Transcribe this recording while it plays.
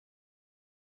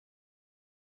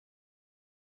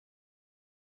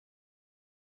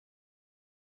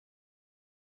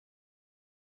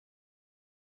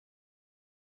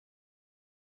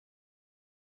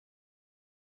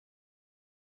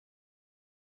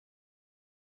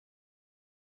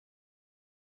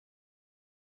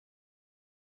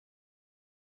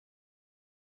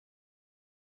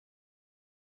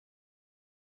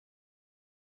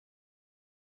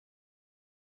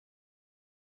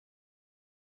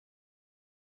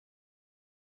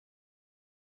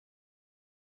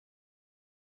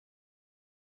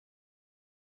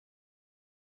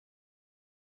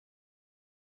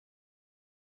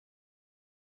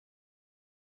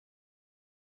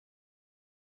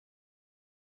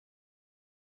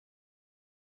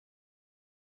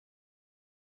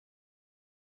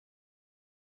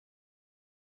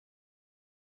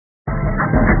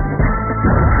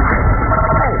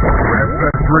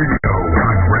Radio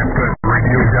on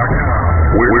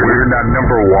RapFestRadio.com. We're not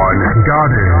number one.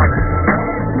 God is.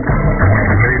 We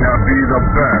may not be the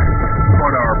best,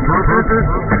 but our purpose is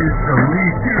to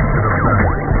lead you to the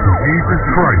best. Jesus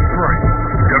Christ.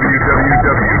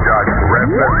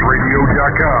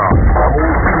 www.rapfestradio.com.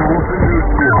 Old school to new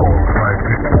school.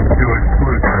 Classic to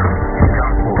exclusive.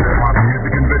 Gospel, hip-hop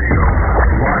music and video.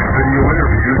 Live video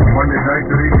interviews Monday nights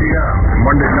at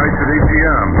 8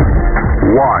 p.m.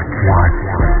 Watch.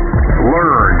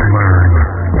 Learn.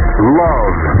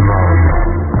 Love.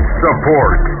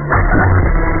 Support.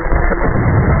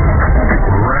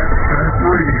 RapFest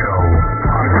Radio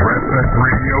on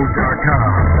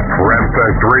RapFestRadio.com.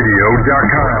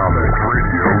 RapFestRadio.com.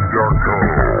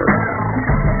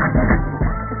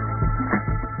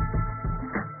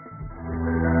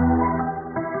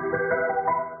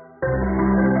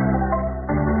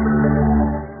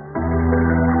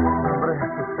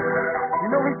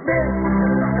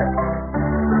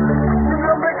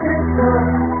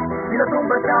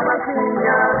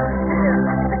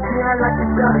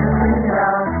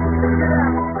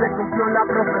 Se cumplió la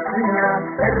profecía,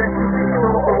 Él resucitó,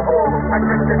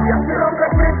 aquel que se hacía hombre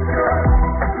Cristo,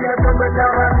 y la tumba está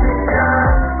vacía,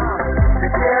 se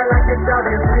queda la que está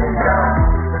bien fría.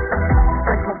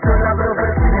 Se cumplió la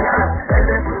profecía, Él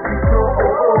resucitó,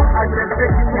 aquel que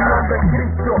se hombre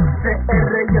Cristo,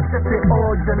 CR y STO,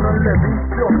 yo no lo he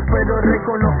visto, pero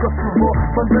reconozco su voz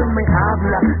cuando Él me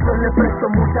habla, yo le presto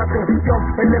mucha atención,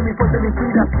 Él es mi fuente de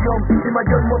inspiración, mi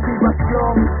mayor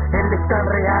motivación. Él es tan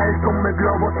real como el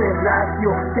globo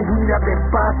terráqueo que gira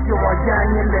despacio allá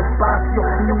en el espacio.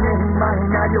 No es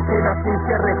imaginario que la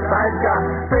ciencia respalda,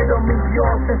 pero mi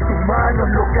Dios en sus manos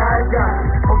lo carga.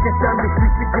 Porque es tan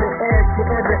difícil creer que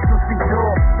Él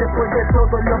resucitó después de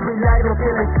todos los milagros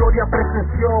que la historia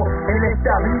presenció. Él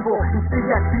está vivo y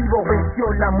sigue activo,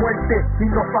 venció la muerte y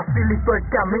nos facilitó el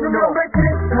camino. Mi nombre es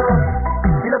Cristo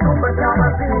y la tumba está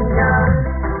vacía,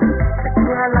 se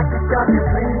queda la que está bien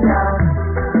fría.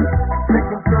 Se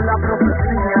cumplió la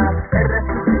profecía, Él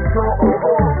resucitó,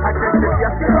 aquel que se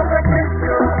hacía hombre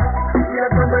Cristo, y la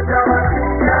tumba está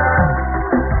vacía,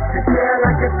 se queda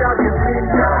la que está bien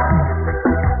fría.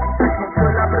 Se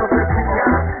cumplió la profecía,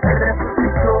 Él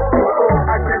resucitó,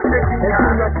 aquel que se hacía.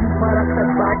 Estoy aquí para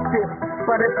salvarte,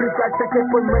 para explicarte que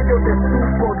por medio de su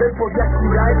poder podía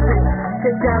curarte,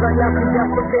 que cada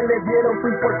latigazo que le dieron fue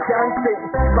importante,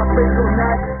 para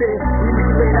perdonarte y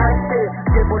liberarte.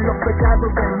 Llevó los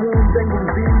pecados del mundo en un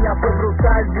día, fue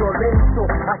brutal, violento,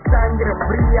 a sangre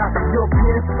fría. Yo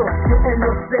pienso que Él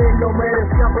no se lo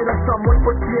merecía, pero su amor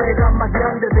por ti era más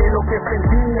grande de lo que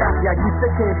sentía. Y allí se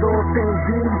quedó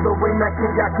tendido en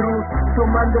aquella cruz,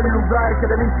 tomando el lugar que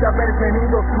debiste haber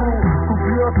tenido tú.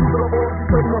 Cumplió su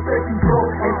propósito y no se quitó,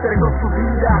 entregó su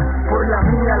vida por la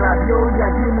mía, la dio y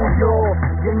allí murió.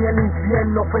 Y en el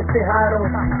infierno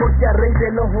festejaron, porque al rey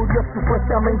de los judíos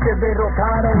supuestamente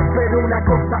derrotaron. Pero una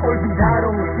cosa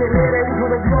olvidaron, que Él era el hijo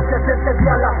de Dios, que ese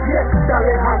día la fiesta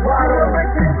le javaron.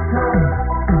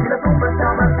 Y la tumba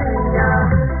está vacía,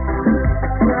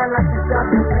 queda la ciudad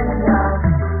bien fría.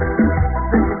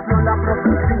 Se cumplió la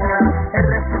profecía, Él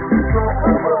resucitó,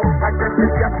 aquel que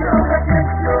se hacía hombre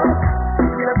Cristo,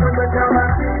 y la tumba está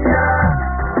vacía,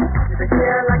 se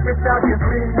queda la que está bien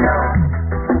fría.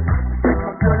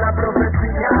 La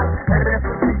profecía, Él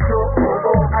resucitó,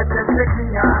 aquel que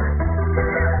guía.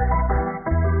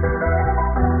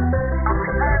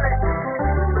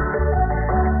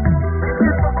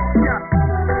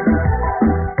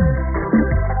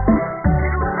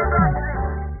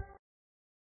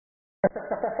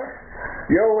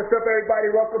 Yo, what's up everybody?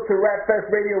 Welcome to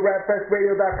RapFest Radio,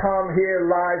 RapFestRadio.com here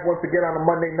live once again on a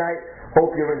Monday night.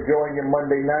 Hope you're enjoying your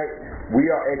Monday night. We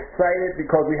are excited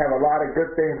because we have a lot of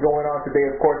good things going on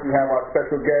today. Of course, we have our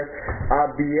special guest,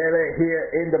 Abiela, here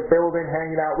in the building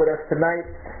hanging out with us tonight.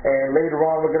 And later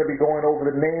on, we're going to be going over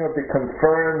the name of the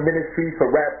confirmed ministry for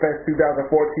RapFest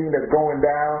 2014 that's going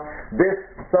down this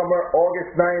summer,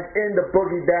 August 9th, in the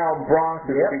Boogie Down Bronx.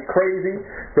 It's going to be crazy,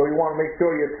 so you want to make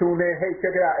sure you tune in. Hey,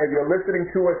 check it out. If you're listening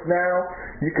to us now,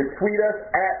 you can tweet us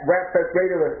at RapFest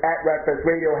Radio. That's at RapFest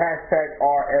Radio, hashtag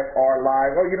RFR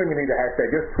Live. Oh, you don't even need a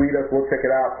hashtag. Just tweet us. We'll check it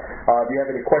out. If you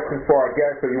have any questions for our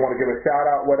guests or you want to give a shout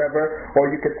out, whatever, or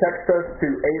you can text us to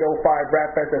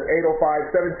 805-RapFest. That's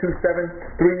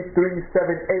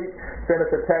 805-727-3378. Send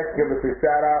us a text. Give us a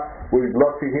shout out. We'd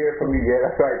love to hear from you. Yeah,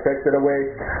 that's right. Text it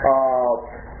away.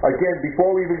 Again,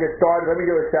 before we even get started, let me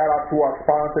give a shout out to our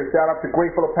sponsor. Shout out to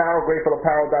Grateful Apparel,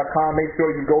 gratefulapparel.com. Make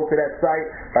sure you go to that site.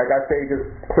 Like I say, just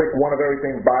click one of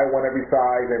everything, buy one every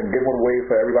size, and give one away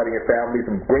for everybody in your family.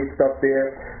 Some great stuff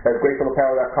there. That's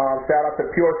gratefulapparel.com. Shout out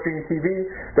to Pure Stream TV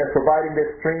that's providing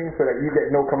this stream so that you get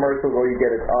no commercials or you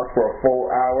get it us for a full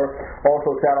hour.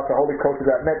 Also, shout out to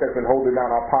holycoaches.net that's been holding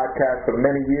down our podcast for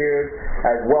many years,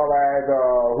 as well as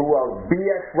who else?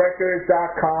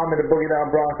 bxrecords.com in the Boogie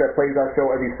Down Bronx that plays our show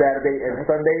every Saturday and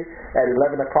Sunday at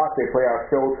 11 o'clock. They play our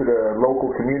show to the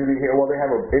local community here. Well, they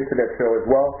have an internet show as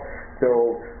well.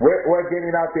 So we're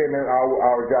getting out there, and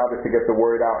our job is to get the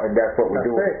word out, and that's what we're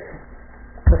doing.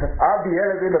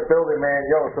 Abdiel is in the building, man.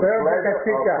 Yo, it's a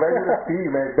pleasure to see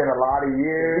you, man. It's been a lot of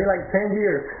years. It's been like 10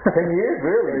 years. 10 years,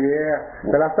 really?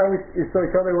 Yeah. The last time we saw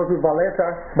each other was with Valeta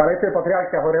de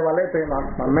Patriarca, Jorge Valeta,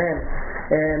 my man.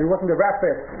 And it wasn't the Rap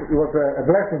Fest. It was a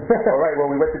blessing. All right, well,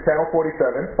 we went to Channel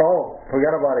 47. Oh,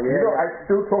 forgot about it, yeah. You know, I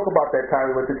still talk about that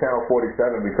time we went to Channel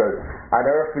 47 because I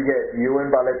never forget you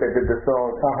and Valeta did the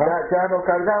song, Ya no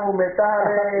cargamos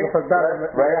metales.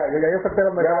 Right? Ya yo solté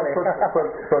los metales.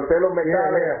 Solté los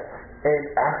metales. Yeah. And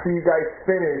after you guys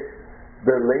finished,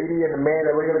 the lady and the man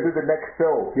that were going to do the next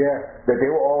show, that they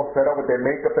were all set up with their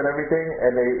makeup and everything,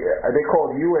 and they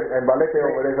called you and Valete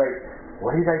over there, like,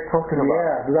 what are you guys talking about?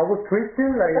 Yeah, because I was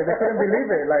Christian, like they couldn't believe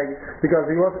it, like because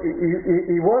it was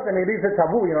and it is a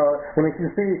taboo, you know. When you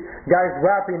see guys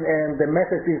rapping and the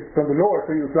message is from the Lord,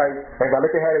 so it's like. And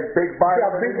Valete had his big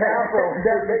Bible, big afro,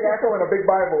 big afro and a big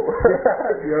Bible.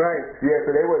 You're right. Yeah,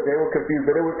 so they were confused,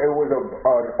 but it was an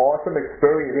awesome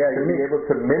experience to be able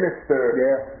to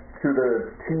minister. To the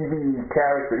TV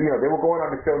character, you know, they were going on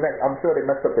the show next. I'm sure they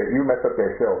messed up you messed up their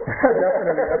show.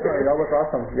 Definitely, that was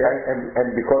awesome. Yeah,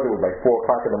 and because it was like 4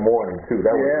 o'clock in the morning too,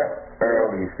 that was an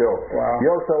early show. Wow.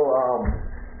 Yo, so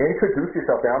introduce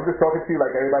yourself. Now I'm just talking to you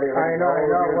like everybody. I know.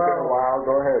 It's been a while.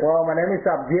 Go ahead. Well, my name is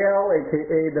Abdiel,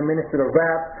 aka the Minister of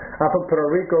Rap. I'm from Puerto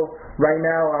Rico. Right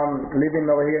now, I'm living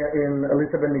over here in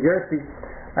Elizabeth, New Jersey.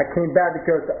 I came back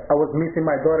because I was missing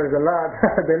my daughters a lot.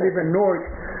 They live in Newark.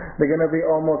 They're going to be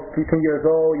almost 15 years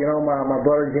old. You know, my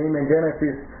daughter Jamie and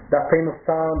Genesis, that famous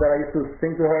song that I used to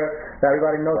sing to her, that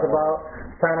everybody knows about,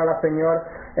 Sana la Señor.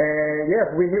 And yes,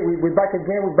 we're back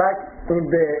again. We're back in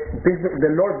the business,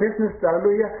 the Lord business,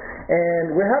 hallelujah.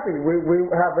 And we're happy. We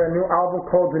have a new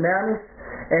album called Dynamics.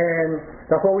 And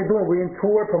that's what we're doing. We're in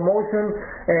tour, promotion,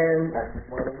 and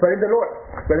spreading the Lord,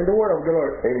 spreading the word of the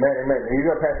Lord. Amen, amen. And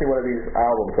you're going to pass me one of these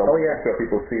albums, so make sure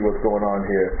people see what's going on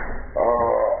here.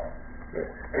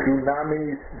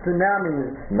 Tsunamis.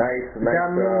 Nice.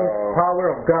 That means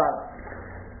Power of God.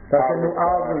 That's a new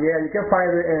album. Yeah, you can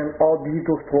find it in all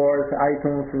digital stores,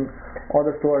 iTunes, and all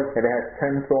the stores. And it has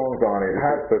 10 songs on it.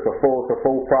 So it's a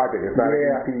full project. It's not an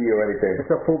EP or anything.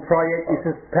 It's a full project. It's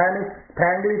in Spanish,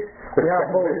 Spanglish. We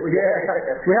have both.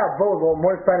 Yeah, we have both. Well,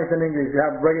 more Spanish than English. We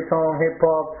have reggaeton, hip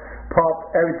hop,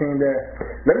 pop, everything there.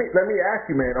 Let me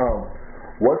ask you, man.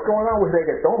 What's going on with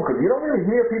reggaeton? Because you don't really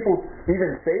hear people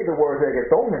even say the word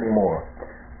reggaeton anymore.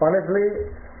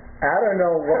 Honestly, I don't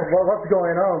know what's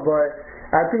going on, but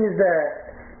I think it's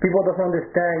that people don't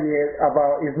understand yet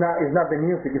about it's not the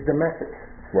music, it's the message.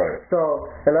 Right. So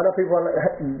a lot of people,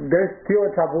 there's still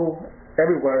a taboo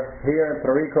everywhere here in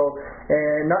Puerto Rico,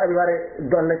 and not everybody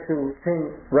don't like to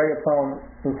sing reggaeton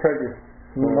in churches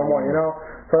no more, you know.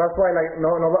 So that's why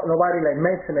nobody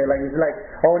mention it. Like it's like,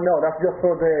 oh no, that's just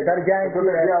for the Daddy Yankee, for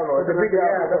the big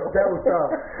devil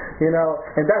stuff, you know.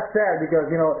 And that's sad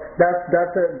because that's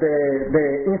the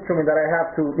instrument that I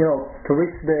have to to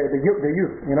reach the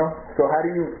youth, you know. So how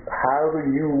do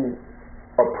you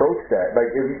approach that? Like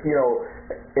if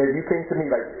you came to me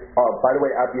like, by the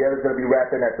way, Abdiel is going to be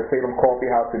rapping at the Salem Coffee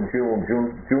House in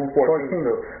June 14th.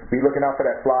 So be looking out for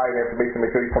that flyer and information.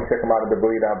 Make sure you come check them out at the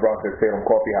Boogie Down Bronx at Salem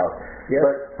Coffee House. Yep.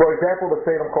 But for example, the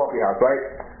Salem Coffee House, right?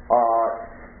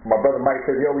 My brother Mike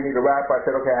said, yo, we need a rapper. I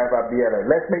said, okay, I have Abdiel.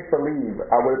 Let's make believe.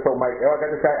 I would have told Mike, I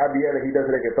got this guy Abdiel. He does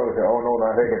reggaeton. I said, oh no,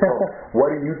 not reggaeton.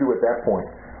 What do you do at that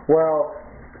point? Well,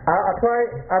 I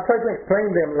try to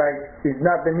explain them like it's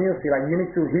not the music. Like you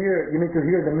need to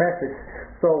hear the message.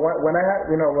 So when I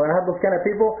have those kind of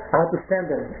people, I have to send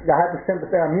them. I have to send the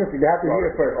music. They have to hear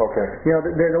it first. Okay.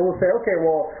 They will say, okay,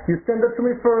 well, you send it to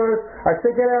me first. I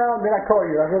check it out, then I call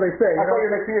you. That's what they say. I'll call you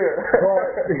next year. Well,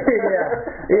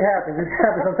 yeah, it happens.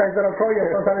 Sometimes they don't call you.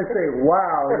 Sometimes they say,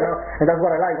 wow, and that's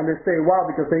what I like when they say wow,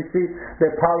 because they see the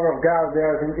power of God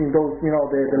there in those,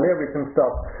 the lyrics and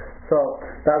stuff. So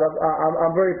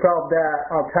I'm very proud of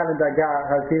that talent that God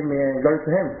has given me, and glory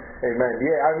to Him. Amen.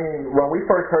 Yeah, I mean, when we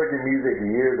first heard your music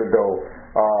years ago,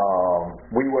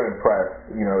 we were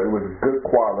impressed. It was good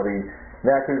quality,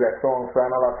 naturally that song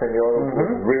Sana La Señora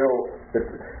was real.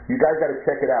 You guys got to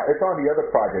check it out. It's on the other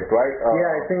project, right?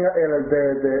 Yeah, I think El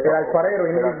Alfarero,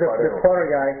 the potter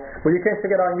guy. But you can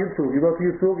check it out on YouTube. You go to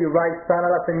YouTube, you write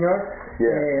Sana La Señor,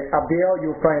 Abdiel,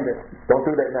 you'll find it. Don't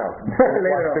do that now.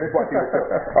 Finish watching the show.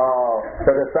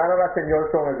 So the Sana La Señor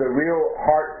song is a real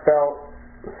heartfelt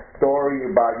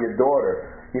story about your daughter.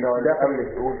 You know,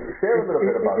 definitely. Share a little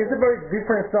bit about it. It's a very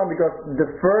different song because the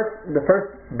first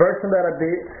version that I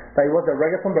did, that was the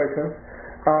reggaeton version,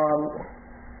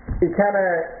 it kind of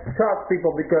shocked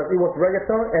people because it was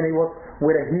reggaeton and it was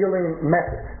with a healing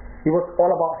message. It was all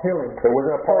about healing. It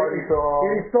wasn't a party song.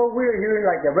 It is so weird hearing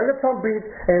like a reggaeton beat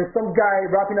and some guy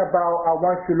rapping about I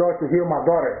want you, Lord, to heal my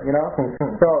daughter. You know, some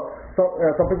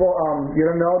people you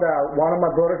don't know that one of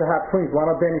my daughters have twins. One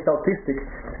of them is autistic,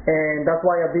 and that's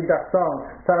why I did that song.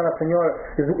 Sana La Señora.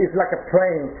 It's like a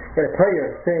prayer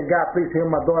saying, God, please heal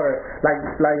my daughter, like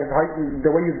how,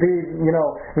 the way you did, you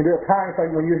know, in the times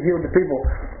like when you heal the people.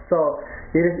 So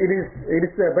it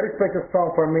is a very special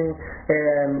song for me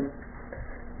and.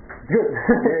 Good.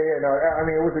 No, I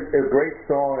mean, it was a great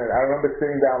song, and I remember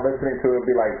sitting down listening to it and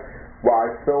be like,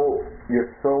 wow,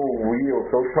 you're so real,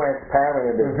 so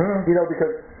transparent in this. You know,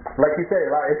 because, like you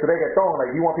said, like, it's reggaeton,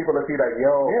 like, you want people to see, like,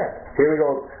 yo, here we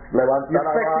go, levanta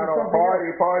la mano,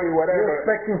 party, whatever. You're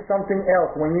expecting something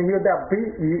else. When you hear that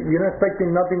beat, you're not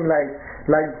expecting nothing like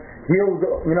heal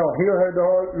her,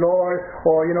 the Lord,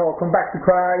 or, you know, come back to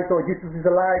Christ, or Jesus is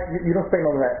alive. You don't expect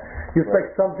none of that. You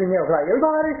expect something else, like,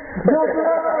 everybody, jump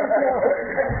around.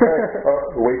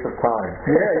 Waste of time.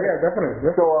 Yeah,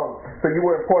 definitely. So you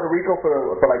were in Puerto Rico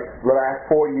for like the last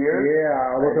 4 years? Yeah,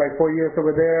 I was like 4 years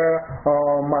over there.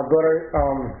 My daughter,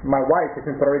 my wife is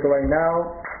in Puerto Rico right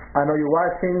now. I know you're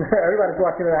watching. Everybody's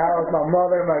watching in the house. My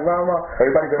mother, my grandma.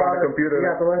 Everybody's on the computer.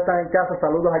 Yeah, todos están en casa.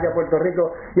 Saludos allá a Puerto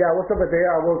Rico. Yeah, I was over there.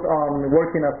 I was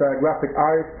working as a graphic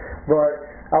artist, but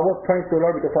I was praying to the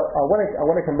Lord because I want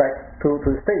to come back to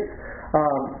the States.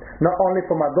 Not only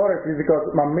for my daughters, it's because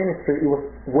my ministry it was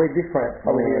way different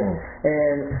over here.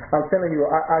 And I'm telling you,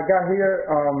 I got here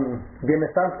Viernes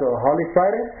Santo, Holy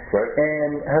Friday,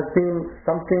 and has been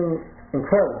something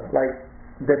incredible. Like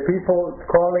the people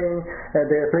calling,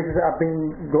 the places I've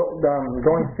been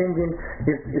going singing,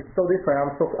 it's so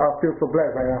different. I feel so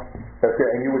blessed right now. That's it.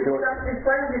 And you were doing. It's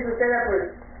funny you say that,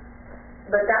 but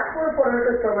the gospel in Puerto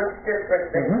Rico is so much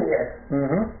different than here.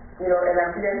 You know, el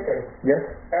ambiente. Yes.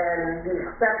 And the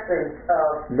acceptance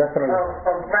of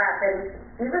rap and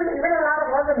even a lot of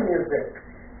other music.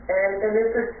 And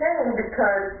it's a shame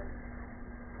because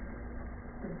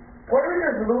Puerto Rico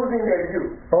is losing their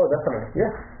youth. Oh, definitely. Yeah.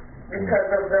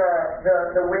 Because of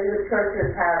the way the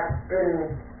churches have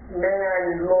been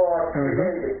man-law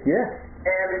created. Yeah.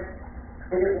 And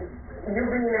you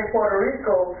being in Puerto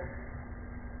Rico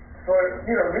for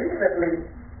recently,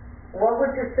 what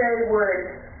would you say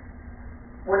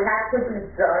would have to be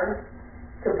done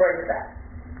to break that?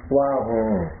 Wow.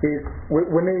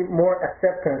 We need more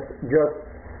acceptance. Just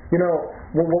when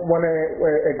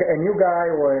a new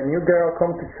guy or a new girl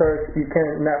comes to church, you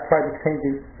cannot try to change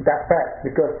it that fast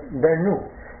because they're new.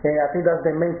 And I think that's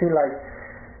the main thing. Like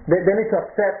they need to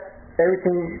accept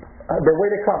everything the way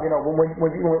they come. You know,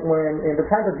 when in the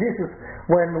times of Jesus,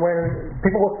 when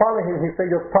people were following him, he said,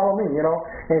 "Just follow me." You know,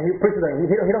 and he preached to them.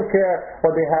 He don't care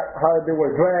what they had, how they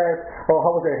were dressed, or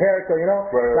how was their haircut. You know,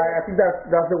 like I think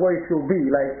that's the way it should be.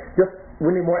 Like just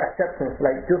we need more acceptance.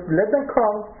 Like just let them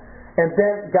come. And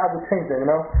then God will change them, you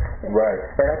know? Right.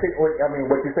 And I think,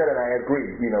 what you said, and I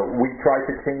agree, we try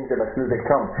to change them as soon as they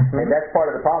come. And that's part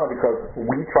of the problem because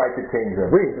we try to change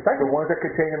them. Exactly. The ones that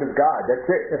could change them is God. That's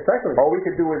it. Exactly. All we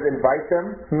can do is invite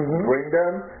them, bring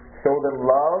them, show them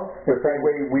love, the same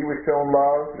way we were shown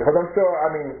love. Because I'm sure,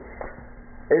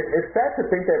 it's sad to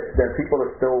think that people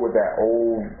are still with that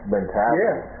old mentality.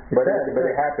 Yeah. But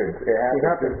it happens. It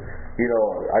happens.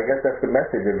 I guess that's the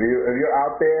message. If you're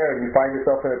out there and you find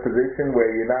yourself in a position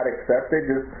where you're not accepted,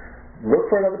 just look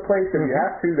for another place if you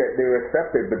have to that they're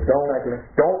accepted. But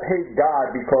don't hate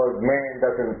God because man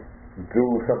doesn't do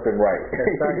something right.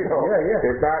 Exactly.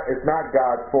 It's not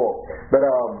God's fault. But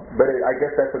I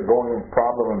guess that's a going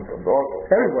problem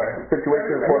everywhere.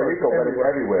 Situation in Puerto Rico, but it's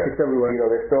everywhere. It's everywhere.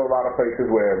 There's still a lot of places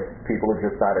where people are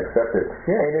just not accepted.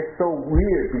 Yeah. And it's so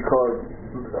weird because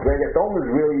reggaeton is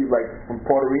really like from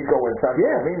Puerto Rico and Santo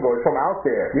Domingo. It's from out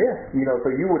there. Yeah.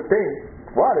 So you would think,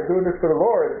 wow, they're doing this for the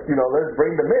Lord. Let's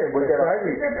bring them in.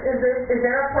 Is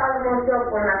there a problem also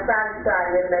con la salsa y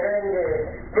el merengue,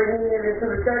 bringing it into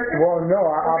the church? Well, no.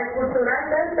 Porque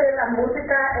culturalmente la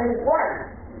música es igual.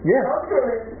 Yeah.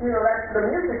 culturally, that's the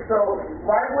music. So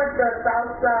why would the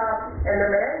salsa and the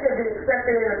merengue be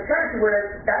accepted in a church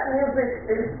where that music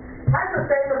has the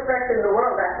same effect in the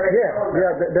world that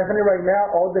Definitely. Right now,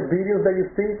 all the videos that you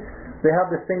see, they have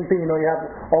the same thing. You have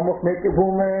almost naked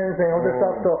women and all this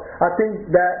stuff. So I think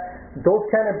that those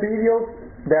kind of videos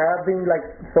that have been like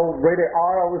so rated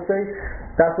R, I would say,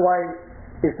 that's why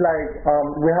it's like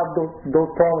we have those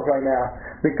problems right now,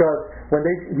 because when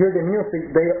they hear the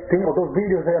music, they think of those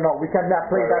videos. They no, we cannot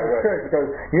play that in church, because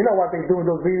you know what they do in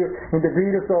those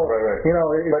videos, So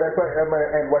but that's why,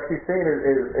 and what she's saying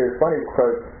is funny,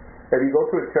 because if you go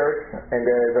to a church and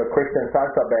there's a Christian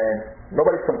salsa band,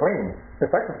 nobody's complaining.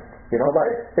 It's salsa.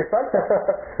 It's salsa.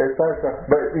 It's salsa.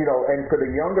 But and for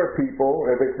the younger people,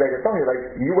 if it's reggaeton,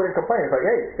 you wouldn't complain. It's like,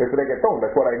 hey, it's reggaeton.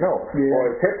 That's what I know. Yeah.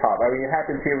 Or it's hip hop. I mean, it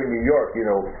happens here in New York.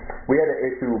 We had an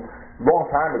issue long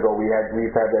time ago. We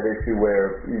used to have that issue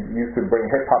where you used to bring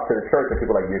hip hop to the church, and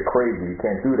people were like, you're crazy. You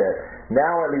can't do that.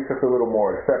 Now at least it's a little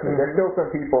more accepted. There's still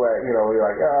some people that you're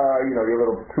like, you're a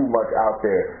little too much out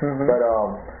there.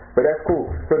 But that's cool.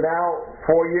 So now,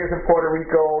 4 years in Puerto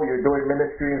Rico, you're doing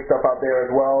ministry and stuff out there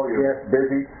as well. You're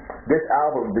busy. This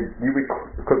album,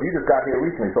 because you just got here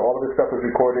recently, so all of this stuff was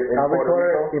recorded in Puerto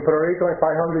Rico? In Puerto Rico, in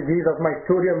 500 G's. That's my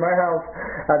studio in my house.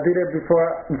 I did it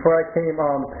before I came.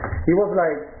 It was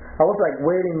like, I was like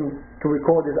waiting to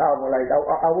record this album. Like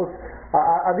I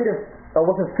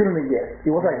wasn't feeling it yet.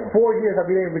 It was like 4 years I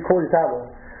didn't record this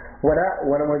album. When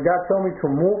God told me to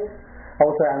move, I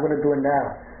was like, I'm gonna do it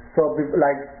now. So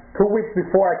like 2 weeks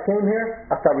before I came here,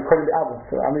 I started recording the album.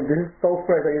 So I mean, this is so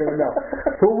fresh that you don't even know.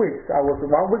 2 weeks. 1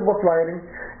 week was writing,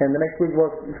 and the next week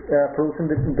was producing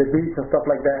the beats and stuff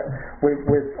like that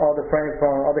with all the friends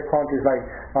from other countries like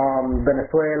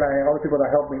Venezuela and other people that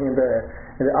helped me in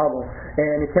the album.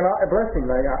 And it came out a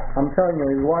blessing. Like I'm telling you,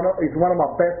 it's one of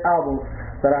my best albums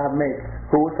that I have made.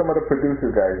 Who were some of the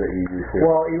producers guys that you used here?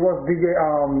 Well, it was DJ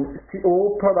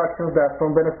CO Productions, that's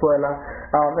from Venezuela.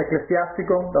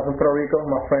 Ecclesiastico, that's from Puerto Rico,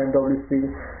 my friend WC.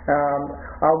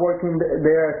 I worked in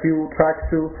there a few tracks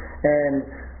too, and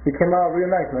it came out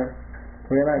really nice, man.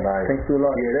 Really nice. Thanks to a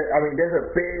lot. Yeah, there's a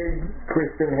big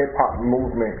Christian hip hop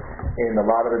movement in a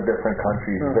lot of the different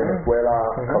countries. Venezuela,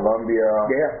 Colombia.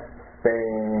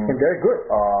 Spain, and they're good.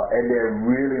 And they're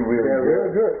really good.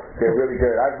 They're really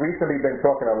good. I've recently been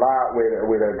talking a lot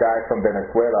with a guy from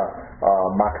Venezuela,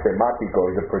 Maximatico.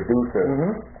 He's a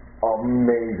producer.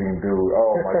 Amazing dude.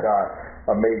 Oh my God.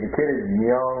 Amazing. The kid is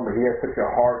young, but he has such a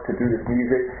heart to do this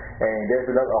music. And there's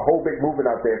a whole big movement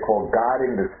out there called God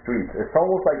in the Streets. It's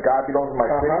almost like God Belongs to My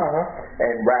City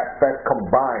and Rap Fest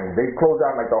combined. They close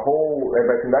down like the whole, el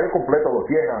vecindario completo lo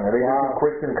cierran, and they just do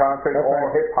Christian concerts,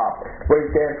 all hip hop,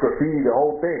 breakdance, graffiti, the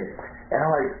whole thing. And I'm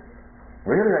like,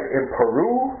 really, like in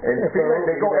Peru and Chile,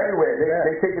 they go everywhere.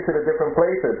 They take it to the different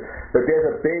places. But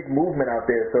there's a big movement out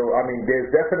there. So I mean, there's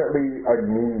definitely a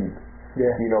need,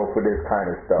 for this kind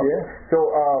of stuff. So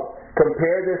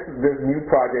compare this new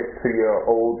project to your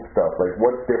old stuff. Like,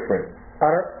 what's different?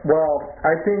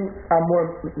 I think I'm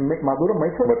more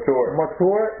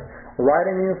mature,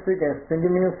 writing music and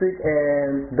singing music,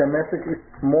 and the message is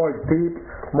more deep,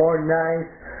 more nice.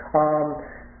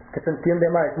 Que se entiende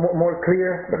más, more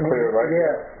clear. Right?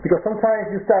 Yeah, because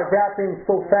sometimes you start rapping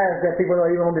so fast that people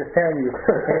don't even understand you.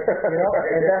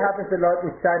 And that happens a lot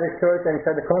inside the church and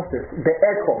inside the concerts. The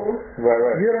echo.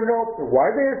 Right. You don't know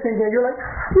why they're singing. You're like,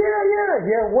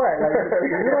 yeah, what? Like,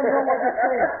 you don't know what they're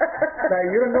saying. Like,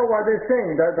 you don't know what they're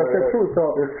saying. That's the truth. So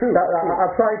it's true.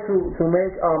 I try to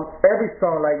make every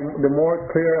song like the more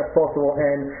clear as possible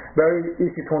and very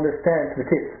easy to understand to the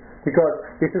kids. Because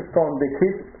this is from the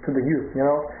kids to the youth,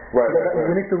 Right.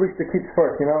 We need to reach the kids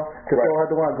first, to show how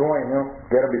they want to grow in,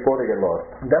 Get them before they get lost.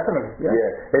 Definitely,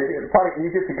 It's probably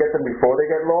easier to get them before they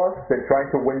get lost than trying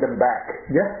to win them back.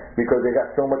 Yeah. Because they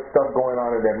got so much stuff going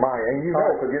on in their mind. And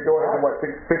because you're doing it at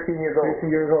 15 years old.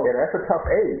 15 years old. Yeah, that's a tough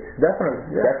age.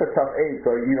 Definitely, yeah. That's a tough age.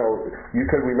 So, you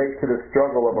can relate to the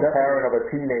struggle of a parent of a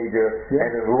teenager, and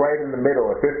it's right in the middle.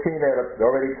 At 15, they're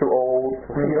already too old,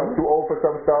 too old for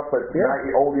some stuff, but not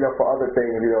old enough for other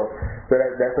things, So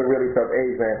that's a really tough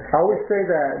age, man. I always say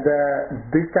that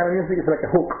this kind of music is like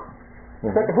a hook.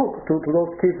 It's like a hook to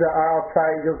those kids that are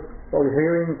outside just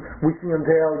hearing Wisin and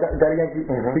Yandel, Daddy Yankee,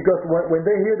 because when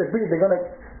they hear the beat, they're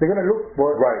gonna look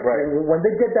for it. Right. When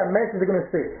they get that message, they're gonna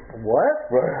say, "What?"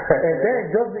 Right. And then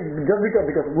just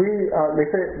because we they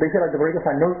say like the Puerto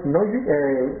Ricans know you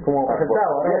como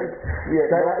presentado,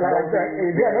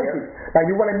 like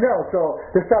you want to know, so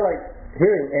they start like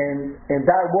hearing and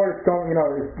that word song,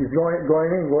 is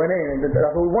going in, and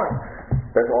that's what we want.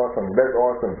 That's awesome.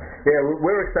 Yeah,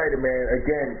 we're excited, man.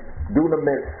 Again, Do the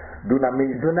Myths.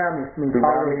 Dunamis. Dunamis means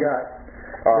power of God.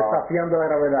 Desafiando la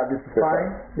gravedad.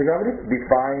 Defying the gravity?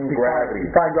 Defying gravity.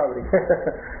 Defying gravity.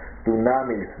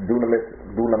 Dunamis.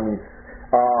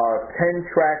 10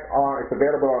 tracks on. It's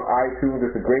available on iTunes.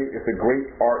 It's a great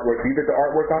artwork. You did the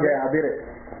artwork on it? Yeah, I did it.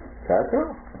 That's good.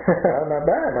 Not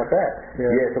bad.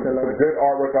 Yeah, some good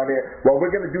artwork on there. What we're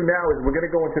going to do now is we're going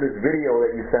to go into this video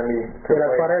that you sent me to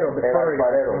El Alfarero, the Potter.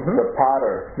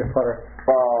 The Potter.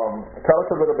 Tell us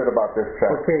a little bit about this track.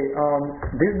 Okay,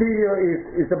 this video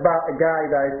is about a guy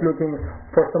that is looking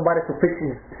for somebody to fix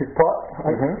his pot.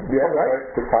 Yeah,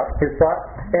 right. His pot.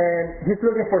 And he's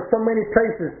looking for so many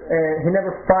places and he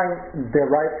never finds the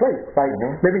right place. Like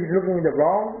maybe he's looking in the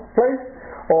wrong place,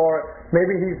 or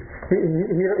maybe he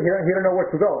don't know where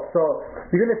to go. So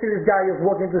you're gonna see this guy just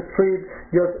walking the street,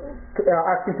 just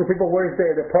asking to people where is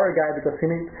the power guy because he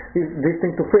needs this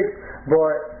thing to fix.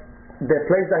 But the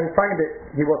place that he find it,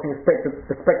 he wasn't expected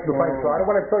to find. So I don't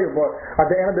want to tell you, but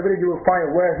at the end of the video, you will find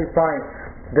where he finds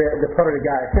the pottery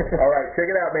guy. All right, check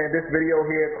it out, man. This video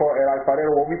here called El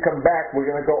Alfarero. When we come back, we're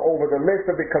gonna go over the list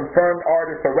of the confirmed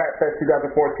artists for Rap Fest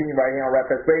 2014 right here on Rap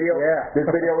Fest Radio. Yeah. This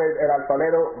video is El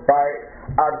Alfarero by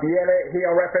Abdiele here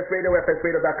on Rap Fest Radio,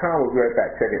 rapfestradio.com. We'll be right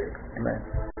back. Check it. Amen.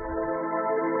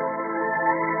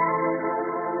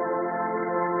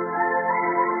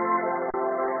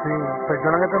 Sí,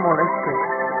 perdona que te moleste.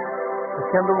 Es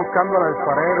que ando buscando al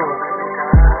alfarero.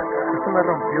 Esto me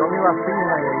rompió mi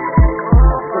vasija y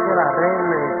necesito que la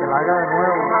arregle, que la haga de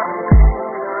nuevo.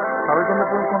 ¿Sabes dónde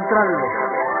puedo encontrarlo?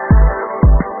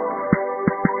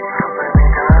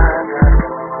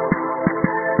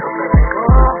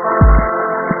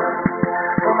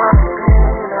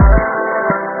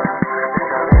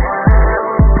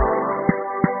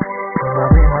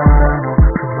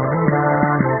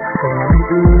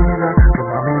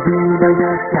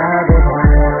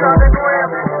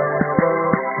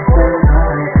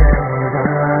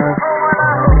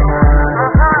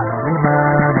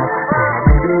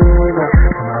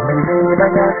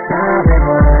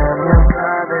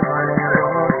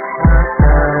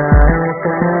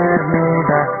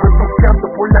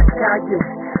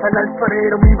 Al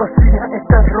alfarero mi vasija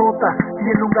está rota,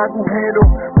 tiene un agujero,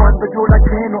 cuando yo la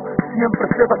lleno siempre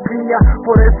se vacía,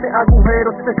 por ese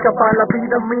agujero se escapa la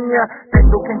vida mía,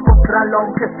 tengo que encontrarlo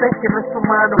aunque sé que no es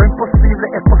humano, lo imposible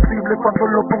es posible cuando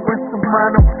lo pongo en sus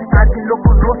manos, alguien lo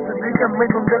conoce, díganme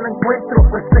dónde lo encuentro,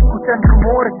 pues se escuchan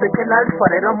rumores de que el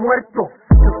alfarero ha muerto.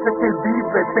 Yo sé que él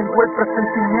vive, tengo el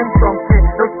presentimiento, aunque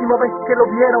la última vez que lo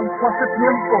vieron fue hace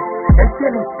tiempo. Él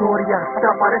tiene historia, hasta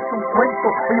parece un cuento.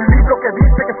 Hay un libro que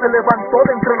dice que se levantó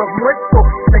de entre los muertos.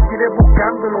 Seguiré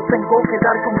buscándolo, tengo que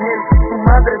dar con él. Su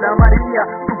madre era María,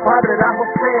 su padre era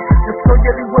José. Yo soy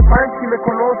el hijo de Pancho y me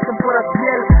conocen por la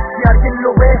piel. Si alguien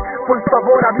lo ve, por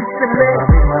favor avísenle. Toma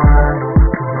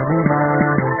mi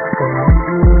mano, toma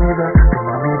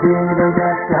mi vida ya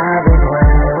está de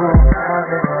nuevo,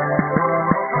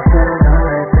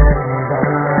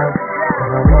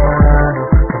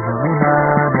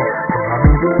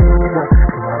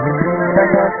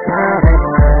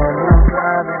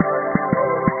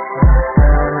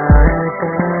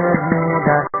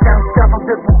 Cansado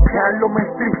de buscarlo, me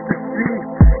entristecí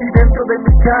y dentro de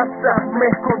mi casa me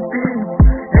escondí.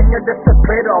 En el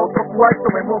desespero a otro cuarto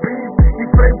me moví y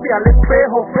frente al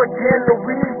espejo fue que lo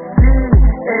vi. Sí,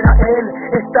 era él,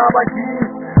 estaba allí.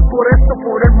 Por eso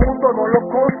por el mundo no lo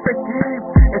conseguí.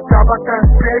 Estaba tan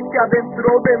cerca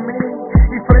dentro de mí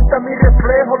y frente a mi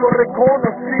reflejo lo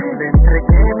reconocí. le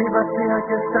entregué mi vasija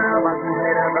que estaba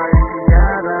agujerada y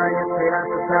pillada y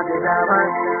esperanzas anhelaban.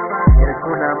 Y él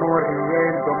con amor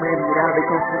riendo me miraba y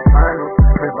con sus manos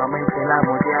nuevamente la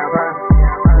moldeaba.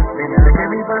 Le entregué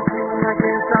mi vasija que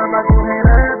estaba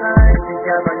agujerada y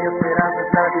pillada y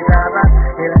esperanzas anhelaban.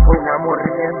 Él con amor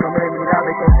riendo me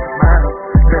miraba y con sus manos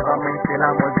nuevamente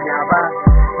la moldeaba.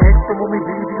 Él tomó mi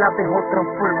vida y la dejó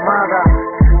transformada.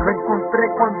 Lo encontré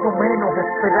cuando menos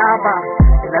esperaba.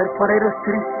 El alfarero es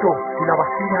Cristo y la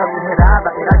vasija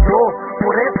agujerada era yo,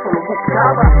 por eso lo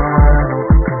buscaba.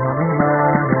 Toma mi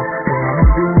mano,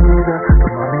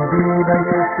 toma mi vida y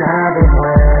está de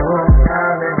nuevo, está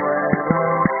de nuevo,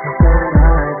 hasta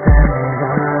la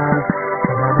eternidad.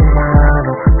 Toma mi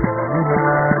mano, toma mi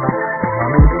mano, toma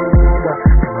mi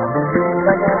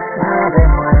vida y está de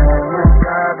nuevo,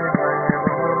 está de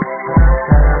nuevo,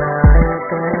 hasta la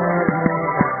eternidad.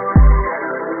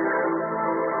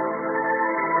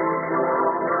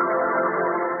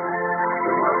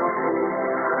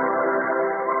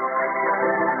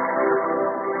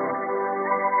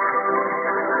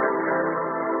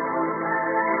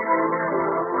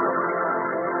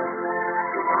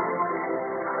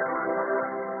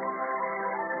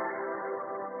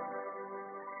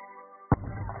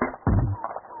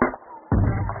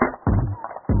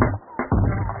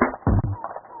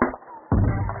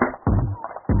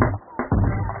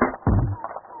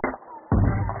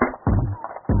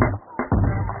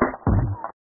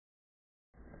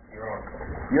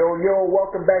 Yo,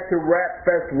 welcome back to Rap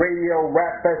Fest Radio,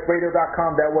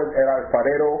 rapfestradio.com. That was El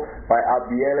Alfarero by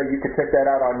Abdiela. You can check that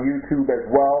out on YouTube as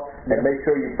well. And make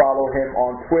sure you follow him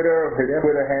on Twitter. His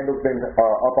Twitter handle's been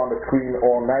up on the screen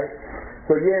all night.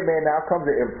 So yeah, man, now comes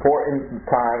the important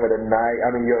time of the night.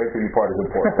 I mean, your interview part is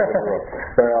important.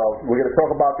 We're going to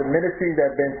talk about the ministries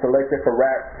that have been selected for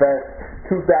Rap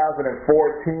Fest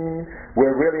 2014.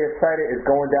 We're really excited. It's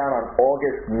going down on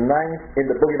August 9th in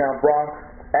the Boogie Down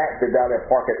Bronx at the Dowdell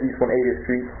Park at East 180th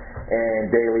Street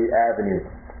and Daly Avenue.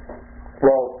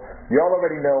 Well, y'all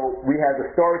already know we have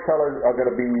the Storytellers are going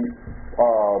to be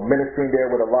ministering there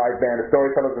with a live band. The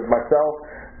Storytellers is myself,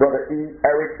 Brother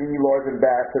Eric E. Lord's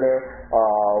Ambassador.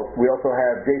 We also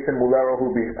have Jason Mulero,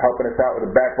 who will be helping us out with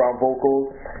the background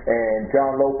vocals, and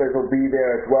John Lopez will be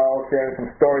there as well, sharing some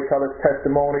Storytellers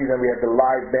testimonies. And we have the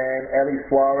live band, Ellie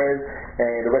Suarez,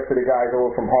 and the rest of the guys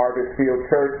over from Harvest Field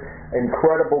Church.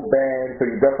 Incredible band, so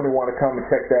you definitely want to come and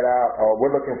check that out.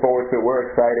 We're looking forward to it. We're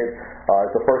excited.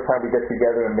 It's the first time we get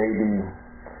together in maybe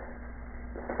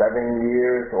 7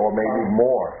 years or maybe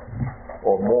more.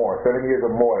 7 years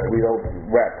or more that we don't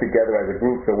rap together as a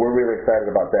group, so we're really excited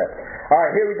about that.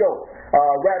 Alright, here we go.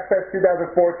 Rap Fest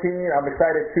 2014, I'm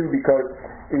excited too because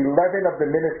 11 of the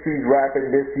ministries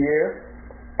rapping this year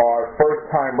are first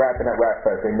time rapping at Rap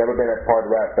Fest. They've never been at part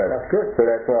of Rap Fest. That's good. So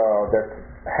that's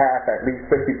half, at least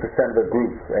 50% of the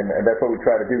groups, and that's what we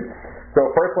try to do.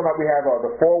 So first one up we have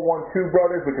the 412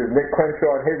 Brothers, which is Nick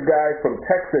Crenshaw and his guys from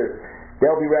Texas.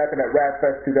 They'll be rapping at Rap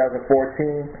Fest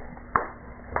 2014.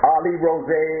 Ali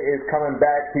Rose is coming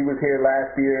back. He was here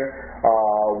last year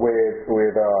with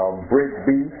Bridge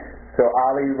B. So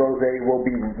Ali Rose will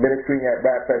be ministering at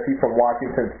Rap Fest. He's from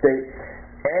Washington State.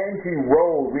 Angie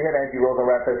Rose, we had Angie Rose on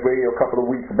Rap Fest Radio a couple of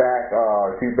weeks back.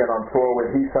 She's been on tour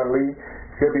with Heesun Lee.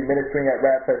 She'll be ministering at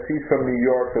Rap Fest. She's from New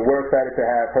York, so we're excited to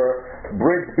have her.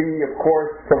 Bridge B, of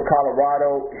course, from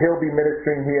Colorado. He'll be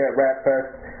ministering here at Rap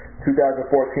Fest 2014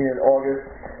 in August.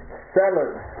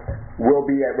 Sellers will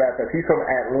be at Rap Fest. He's from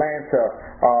Atlanta.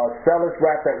 Sellers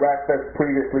rapped at Rap Fest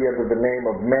previously under the name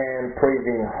of Man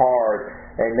Praising Hard,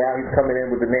 and now he's coming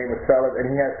in with the name of Sellers, and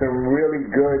he has some really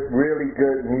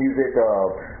good music,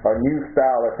 a new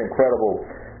style that's incredible.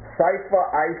 Cypher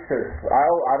Isis.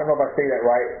 I don't know if I say that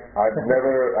right.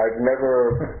 I've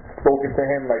never spoken to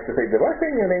him like to say, did I say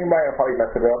your name right? I'll probably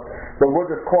mess it up. But we'll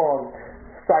just call him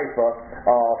Cypher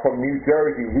from New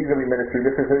Jersey. He's going to be ministering.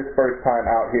 This is his first time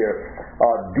out here.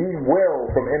 D. Will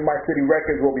from In My City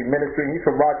Records will be ministering. He's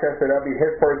from Rochester. That'll be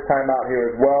his first time out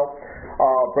here as well.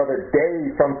 Brother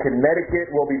Dave from Connecticut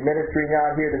will be ministering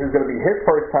out here. This is going to be his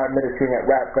first time ministering at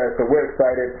Rap Fest, so we're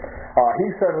excited.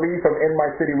 Heesun Lee from In My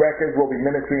City Records will be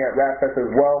ministering at Rap Fest as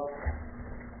well.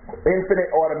 Infinite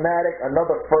Automatic,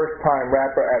 another first time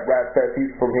rapper at Rap Fest.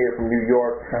 He's from here, from New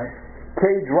York. Okay.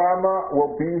 K-Drama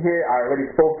will be here. I already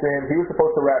spoke to him. He was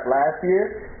supposed to rap last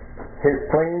year. His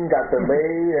plane got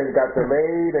delayed and got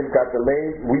delayed and got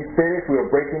delayed. We finished. We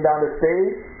were breaking down the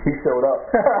stage. He showed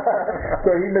up. So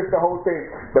he missed the whole thing.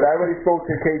 But I already spoke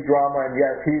to K-Drama, and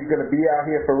yes, he's going to be out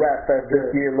here for Rap Fest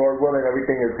this year. Lord willing,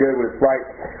 everything is good with his flight.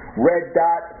 Red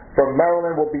Dot from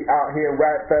Maryland will be out here at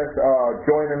Rap Fest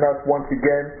joining us once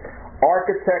again.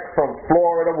 Architect from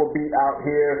Florida will be out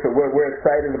here, so we're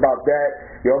excited about that.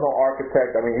 Y'all know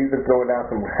Architect. I mean, he's been throwing down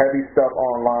some heavy stuff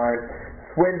online.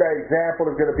 Swinda Example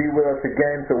is going to be with us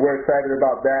again, so we're excited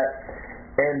about that.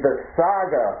 And the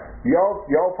Saga,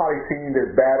 y'all probably seen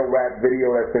this battle rap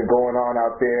video that's been going on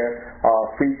out there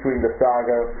featuring the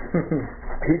Saga.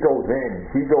 He goes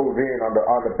in on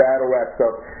the battle rap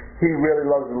stuff. He really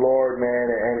loves the Lord, man,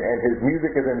 and his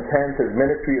music is intense. His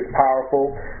ministry is powerful,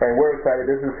 and we're excited.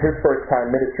 This is his first time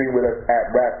ministering with us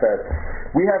at Rap Fest.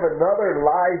 We have another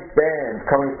live band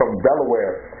coming from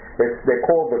Delaware. They're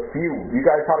called The Few. You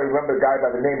guys probably remember a guy by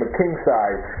the name of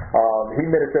Kingside. He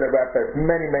ministered at Rap Fest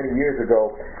many years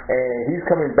ago, and he's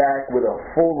coming back with a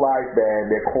full live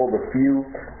band. They're called The Few.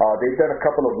 They've done a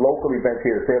couple of local events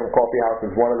here. The Salem Coffee House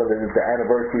is one of them. This is the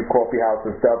anniversary of Coffee House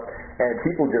and stuff, and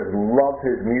people just loved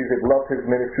his music, loved his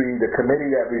ministry. The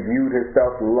committee that reviewed his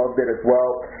stuff loved it as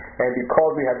well. And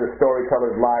because we have the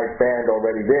Storytellers live band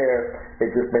already there,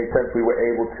 it just made sense we were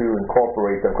able to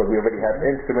incorporate them because we already have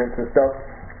instruments and stuff.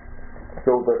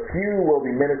 So The Few will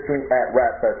be ministering at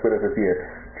Rap Fest with us this year.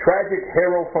 Tragic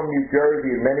Hero from New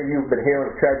Jersey. Many of you have been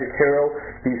hearing of Tragic Hero.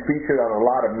 He's featured on a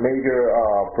lot of major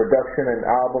production and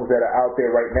albums that are out there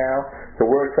right now. So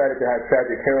we're excited to have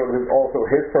Tragic Hero. This is also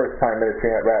his first time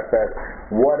ministering at Rap Fest.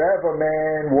 Whatever's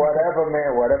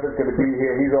going to be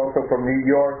here. He's also from New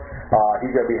York. He's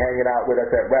going to be hanging out with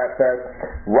us at Rap Fest.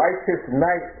 Righteous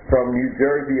Knight from New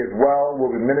Jersey as well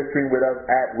will be ministering with us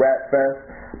at Rap Fest.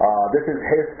 This is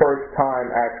his first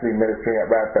time actually ministering at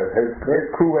Rap Fest. His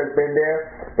crew has been there,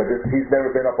 but he's never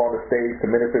been up on the stage to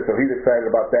minister, so he's excited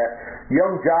about that.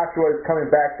 Young Joshua is coming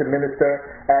back to minister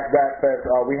at Rap Fest.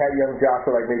 We had Young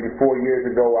Joshua like maybe 4 years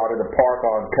ago out in the park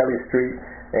on Kelly Street,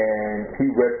 and he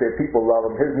ripped it. People love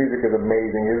him. His music is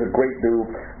amazing. He's a great dude,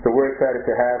 so we're excited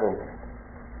to have him.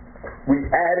 We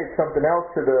added something else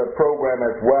to the program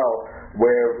as well,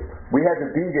 where we had the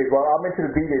DJs. Well, I'll mention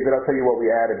the DJs, and I'll tell you what we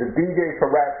added. The DJs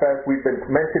for Rap Fest, we've been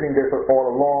mentioning this all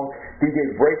along.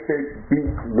 DJ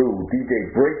Breakbeat Lou,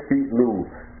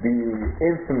 the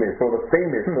infamous or the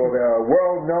famous or the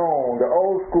world-known, the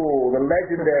old school, the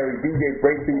legendary DJ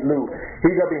Breakbeat Lou.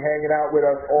 He's going to be hanging out with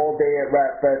us all day at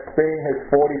Rap Fest, spinning his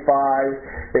 45.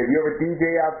 If you're a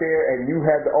DJ out there and you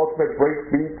have the Ultimate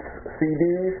Breakbeat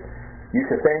CDs, you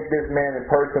can thank this man in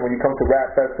person when you come to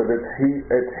Rap Fest, because it's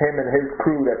him and his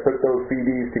crew that put those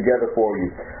CDs together for you.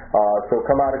 So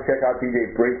come out and check out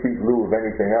DJ Breakbeat Lou, if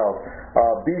anything else.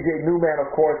 DJ Newman,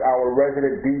 of course, our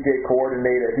resident DJ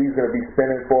coordinator, he's going to be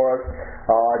spinning for us.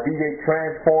 DJ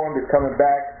Transformed is coming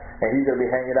back, and he's going to be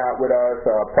hanging out with us.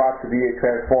 Props to DJ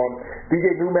Transformed.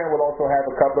 DJ Newman will also have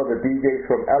a couple of the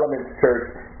DJs from Elements Church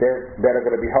that are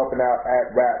going to be helping out at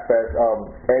Rap Fest.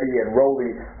 Eddie and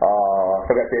Rolly, I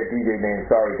forgot their DJ name,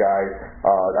 sorry guys.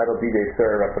 I know DJ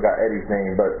Serve, I forgot Eddie's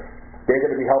name, but they're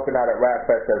going to be helping out at Rap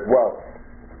Fest as well.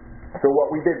 So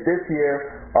what we did this year,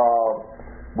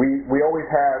 we always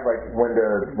have, like, when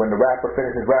the rapper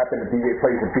finishes rapping, the DJ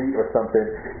plays a beat or something,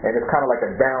 and it's kind of like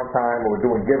a downtime, or we're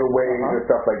doing giveaways or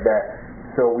stuff like that.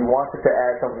 So we wanted to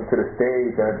add something to the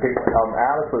stage, and I think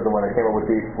Alice was the one that came up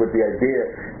with the idea.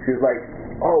 She was like,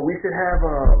 "Oh, we should have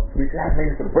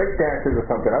maybe some break dances or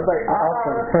something." I was like,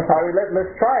 "Awesome!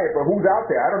 Let's try it." But who's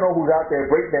out there? I don't know who's out there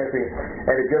breakdancing.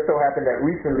 And it just so happened that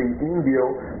recently, Indio,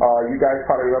 you guys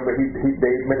probably remember,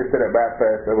 they ministered at Rap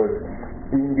Fest. It was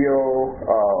Indio,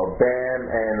 Bam,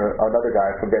 and another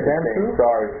guy, I forget his name,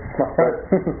 sorry. But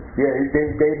yeah,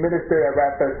 they ministered at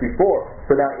Rap Fest before.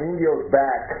 So now Indio's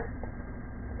back,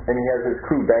 and he has his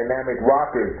crew, Dynamic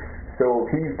Rockers. So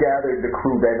he's gathered the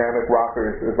crew, Dynamic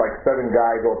Rockers. It's like 7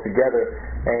 guys all together,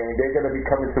 and they're going to be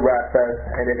coming to Rap Fest,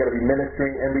 and they're going to be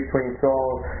ministering in between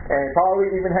songs, and probably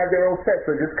even have their own set.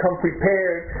 So just come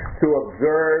prepared to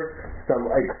observe some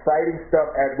exciting stuff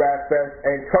at Rap Fest,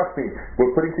 and trust me,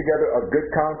 we're putting together a good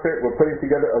concert, we're putting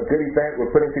together a good event, we're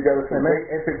putting together some great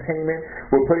entertainment,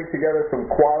 we're putting together some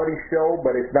quality show,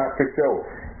 but it's not for show,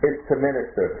 it's to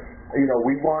minister. You know,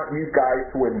 we want you guys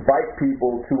to invite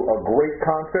people to a great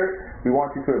concert. We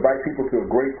want you to invite people to a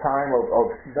great time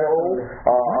of show,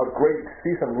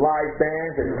 see some live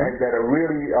bands and that are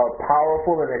really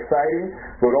powerful and exciting,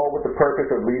 but all with the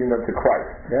purpose of leading them to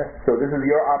Christ. Yes. So this is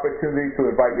your opportunity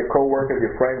to invite your coworkers,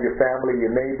 your friends, your family,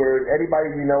 your neighbors,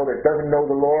 anybody you know that doesn't know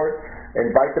the Lord.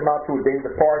 Invite them out to a day in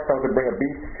the park. Tell them to bring a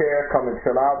beach chair, come and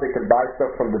chill out. They can buy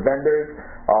stuff from the vendors,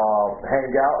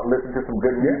 hang out, listen to some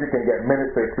good music, and get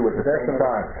ministered to at the same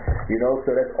time. You know,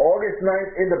 so that's August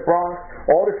 9th in the Bronx.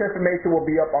 All this information will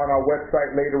be up on our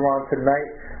website later on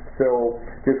tonight. So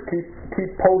just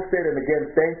keep posted, and again,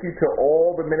 thank you to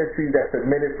all the ministries that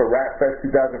submitted for Rap Fest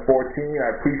 2014.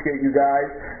 I appreciate you guys.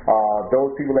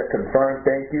 Those people that confirmed,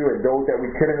 thank you, and those that we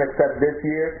couldn't accept this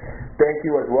year, thank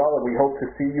you as well. And we hope to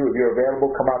see you if you're available.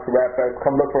 Come out to Rap Fest.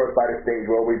 Come look for us by the stage.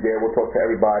 We're always there. We'll talk to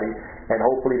everybody, and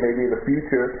hopefully, maybe in the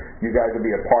future, you guys will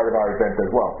be a part of our event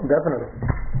as well. Definitely.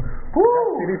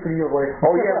 Woo! CDs to give away.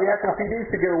 Oh yeah, we have some CDs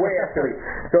to give away actually.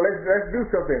 So let's do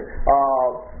something.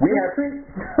 We have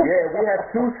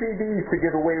 2 CDs to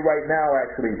give away right now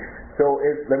actually. So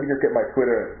let me just get my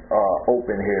Twitter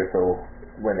open here, so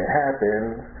when it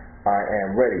happens, I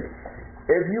am ready.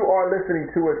 If you are listening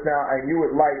to us now and you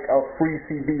would like a free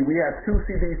CD, we have 2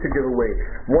 CDs to give away.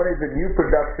 One is a new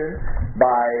production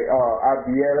by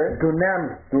Abdiel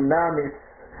Dunamis,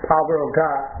 Power of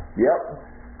God.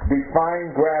 Yep.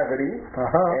 Define Gravity,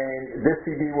 and this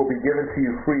CD will be given to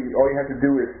you free. All you have to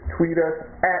do is tweet us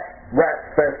at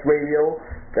RapFest Radio.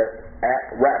 That's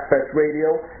at RapFest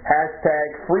Radio.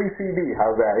 #free CD.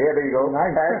 How's that? Yeah, there you go.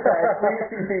 Nice. #free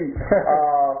CD.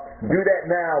 Do that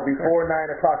now before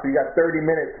 9 o'clock. So you got 30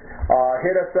 minutes.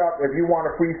 Hit us up if you want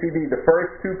a free CD. The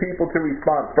first 2 people to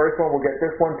respond. First one will get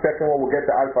this one. Second one will get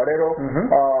the Alfarero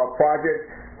project.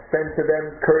 Sent to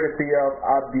them courtesy of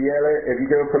Abdiele. If you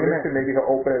give him permission, maybe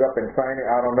he'll open it up and sign it.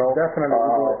 I don't know. Definitely.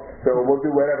 So we'll do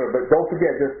whatever. But don't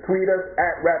forget, just tweet us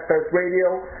at RapFest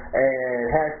Radio and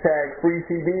hashtag free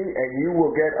CD, and you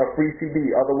will get a free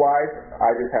CD. Otherwise,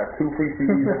 I just have 2 free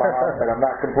CDs in my house, and I'm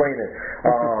not complaining.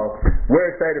 We're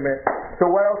excited, man.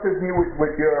 So what else is new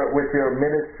with your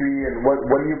ministry, and what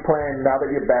do you plan now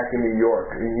that you're back in New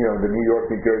York? You know, the New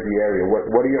York, New Jersey area.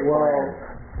 What are your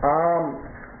plans?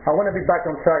 I want to be back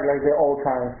on track like the old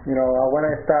times. You know, I want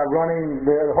to start running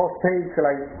the whole stage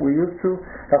like we used to.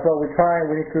 That's what we're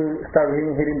trying. We need to start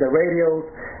hitting the radios,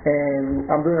 and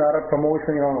I'm doing a lot of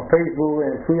promotion, you know, on Facebook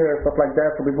and Twitter, stuff like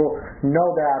that, so people know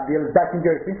that Abdiel is back in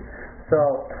Jersey.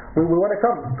 So we want to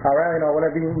come around. You know, we want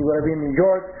to be in New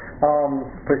York,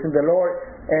 praising the Lord,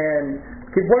 and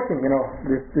keep working. You know,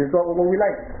 this is what we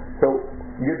like. So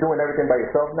you're doing everything by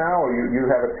yourself now, or you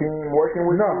have a team working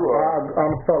with you? No,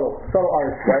 I'm solo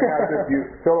artist. Right now, just you,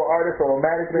 solo artist, solo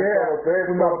management, solo this,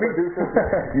 solo producer,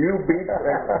 you beats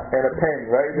and a pen,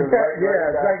 right? Just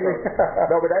Exactly.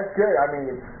 No, but that's good. I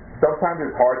mean, sometimes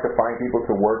it's hard to find people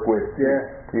to work with,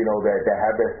 you know, that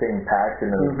have that same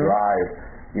passion and drive,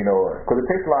 you know, because it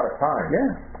takes a lot of time.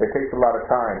 Yeah. It takes a lot of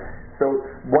time. So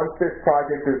once this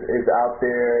project is out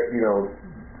there, you know,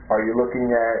 are you looking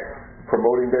at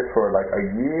promoting this for like a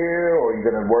year, or are you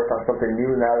going to work on something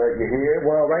new now that you're here?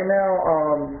 Well, right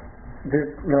now, this,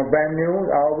 you know, brand new.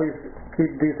 I always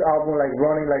keep this album like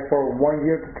running like for 1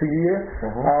 year to 2 years.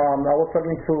 I was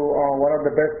talking to one of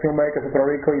the best filmmakers in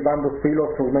Puerto Rico, Iván Dos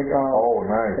Filos, to make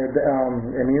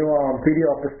a new video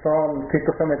of the song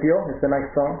Cristo Se Metió. It's a nice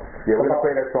song. Yeah, we're going to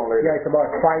play that song later. Yeah, it's about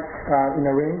a fight in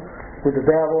a ring with the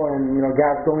devil, and you know,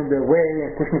 God's going their way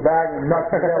and push me back and knock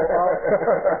the devil out.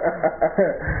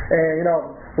 And you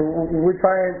know, we're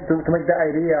trying to make that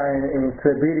idea into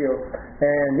a video.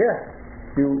 And yeah,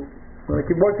 you want to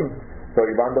keep working. So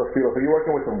Iván Dos Filos, so you're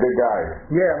working with some good guys.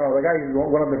 Yeah, no, the guy is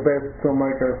one of the best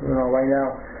filmmakers, you know, right now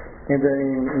in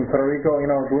Puerto Rico.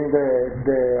 You know, doing the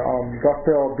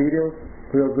gospel videos,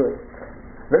 real good.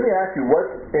 Let me ask you,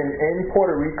 what in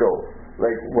Puerto Rico?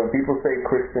 Like when people say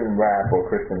Christian rap or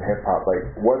Christian hip hop,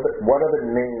 like what are the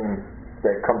names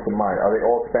that come to mind? Are they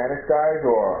all Spanish guys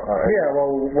or? Yeah,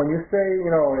 well, when you say,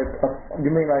 you know, you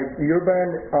mean like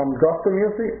urban gospel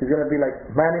music, it's gonna be like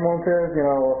Manny Montes, you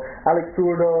know, Alex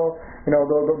Zurdo, you know,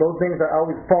 those things are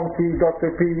always funky,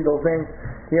 Dr. P, those names.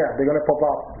 Yeah, they're gonna pop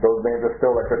out. Those names are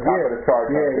still at the top of the charts.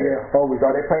 Yeah, always.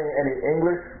 Are they playing any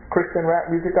English Christian rap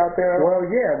music out there? Well,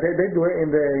 yeah, they do it in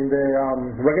the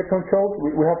reggaeton shows.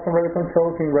 We have some reggaeton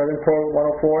shows in Reggaeton Pro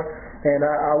 104, and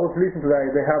I was listening to that.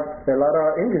 They have a lot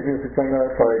of English music playing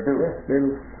there. So they do. Yeah, they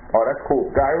do. Oh, that's cool.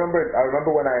 I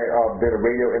remember when I did a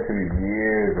radio interview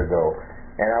years ago,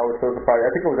 and I was so surprised.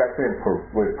 I think it was actually in Peru,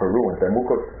 in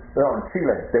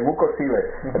Chile.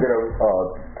 I did a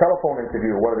telephone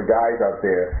interview with one of the guys out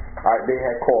there. They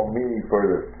had called me for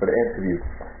the interview,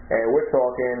 and we're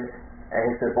talking. And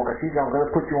he said, Boca Chica, I'm going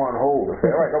to put you on hold. I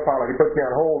said, all right, no problem. He puts me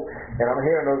on hold, and I'm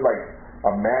hearing those like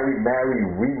a Mary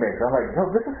remix. I'm like,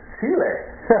 no, this is Chile.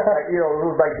 Like, you know,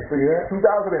 it was like 2003,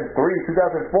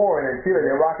 2004, and in Chile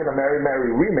they're rocking a Mary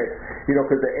remix. You know,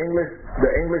 because the English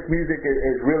music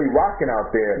is really rocking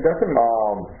out there. Definitely.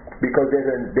 Because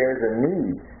there's a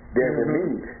need. There's a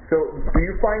need. So, do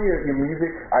you find your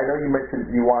music? I know you mentioned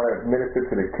you want to minister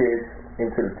to the kids,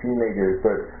 into the teenagers,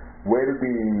 but where do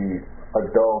the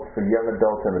adults, the young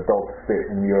adults and adults fit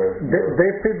in your...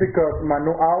 They fit because my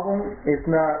new album is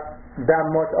not that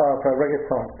much of a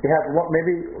reggaeton. It has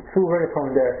maybe 2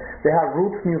 reggaeton there. They have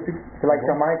roots music, like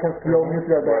Jamaican slow music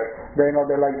that they know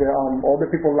they like older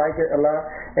people like it a lot,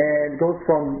 and it goes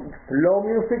from slow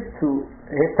music to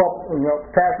hip hop, you know,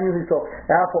 fast music. So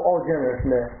I have for all genres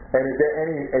there. And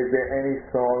is there any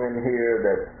song in here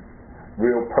that's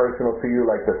real personal to you,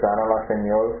 like the Sana La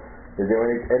Señor? Is there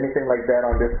anything like that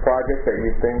on this project that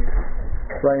you think?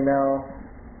 Right now,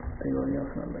 I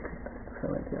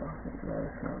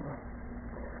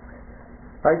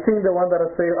think the one that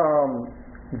I say,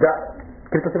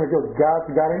 God's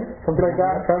got him, something like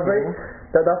that, translate.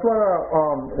 That's one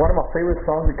of my favorite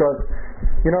songs, because,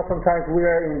 you know, sometimes we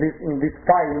are in this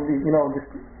fight, you know, this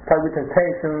fight with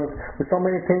temptations, with so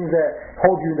many things that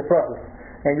hold you in the process.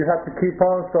 And you have to keep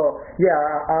on. So yeah,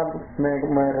 me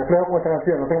reflejo con esta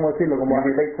canción, no sé cómo decirlo, como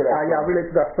you relate to that I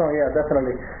relate to that song. Yeah,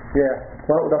 definitely. Yeah,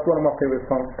 that's one of my favorite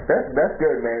songs. That's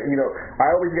good, man. You know, I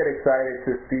always get excited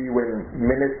to see when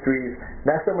ministries,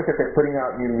 not so much that they're putting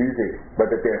out new music,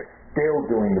 but that they're still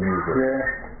doing the music. Yeah.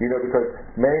 You know, because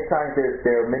many times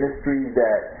there are ministries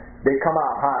that they come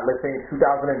out hot. Let's say in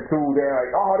 2002, they're like,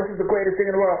 oh, this is the greatest thing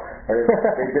in the world. And then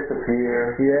they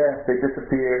disappear. Yeah. They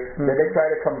disappear. Then they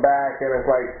try to come back, and it's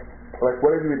like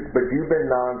what have you, but you've been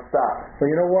nonstop. So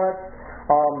you know what?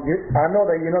 I know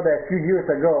that that a few years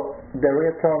ago, the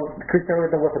Christian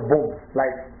reggaeton was a boom.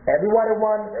 Like everybody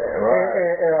wanted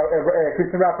a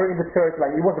Christian rapper in the church.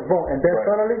 Like it was a boom, and then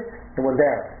suddenly it was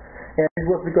there. And it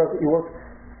was because it was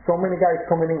so many guys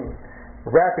coming in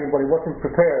rapping, but it wasn't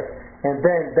prepared. And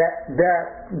then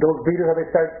those videos that they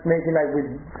started making, like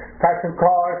with fashion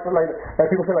cars, like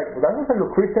people say, like, well, that doesn't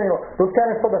look Christian. You know, those kind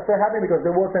of stuff that started happening because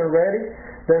they wasn't ready.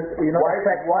 Then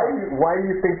why do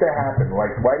you think that happened?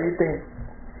 Like, why do you think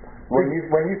when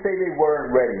you say they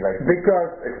weren't ready? Like,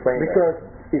 because that.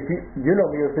 if you know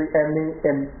music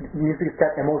and music is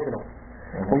kind of emotional.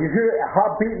 Mm-hmm. When you hear a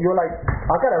heartbeat, you're like,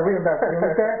 I gotta read that. You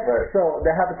understand? Right. So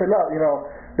they have to say, look,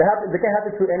 they can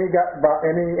happen to any guy,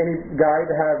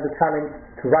 that has the talent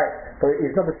to write. So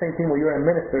it's not the same thing when you're a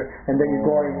minister and then you're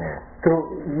going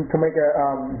through to make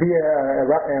be a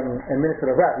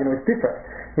minister of rap. It's different.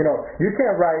 You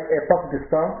can't write a positive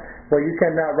song, but you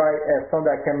cannot write a song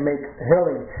that can make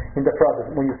healing in the process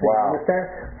when you sing. Wow. You understand?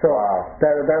 So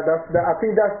I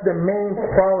think that's the main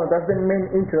problem. That's the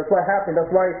main issue. That's what happened.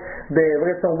 That's why the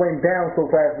reggaeton went down so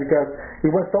fast, because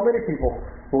it went so many people.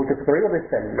 With the Puerto Rico,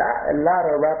 there's a lot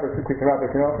of rappers, Christian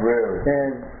rappers, Really?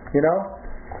 And,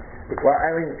 Well, I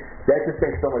mean, that just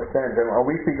makes so much sense. And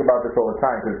we speak about this all the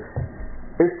time, because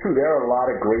it's true, there are a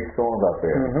lot of great songs out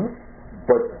there. Mm-hmm.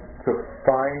 But to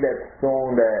find that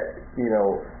song that,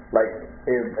 like,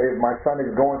 if my son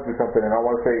is going through something and I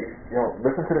want to say,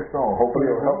 listen to this song, hopefully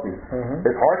it'll help you. Mm-hmm.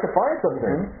 It's hard to find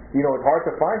something. It's hard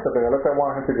to find something unless I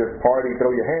want him to just party,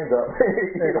 throw your hands up.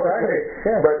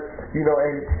 Yeah. But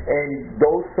and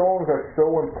those songs are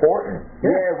so important.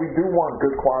 Yeah, we do want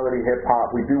good quality hip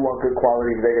hop. We do want good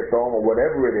quality reggaeton or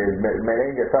whatever it is,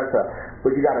 merengue, salsa.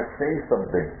 But you gotta say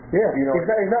something. Yeah.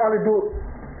 It's not only do.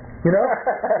 It's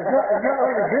not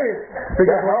only this,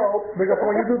 because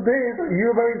when you do this,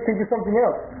 you're very thinking something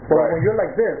else. But when you're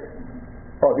like this,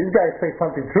 these guys say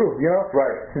something true,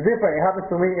 Right. It's different. It happened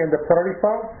to me in the Puerto Rico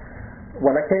song.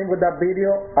 When I came with that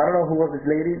video, I don't know who was this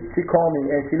lady. She called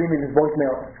me and she left me this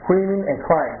voicemail, screaming and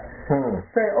crying.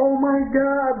 Say, oh my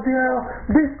God,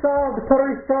 this song, the Puerto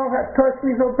Rico song, has touched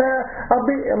me so bad.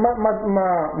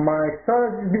 My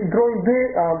son's been going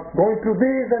through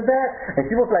this and that,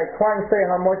 and she was like crying, saying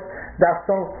how much that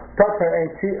song touched her.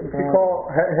 And she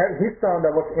called his son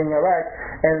that was in Iraq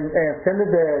and sent her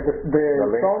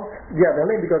the song, the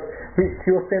link, because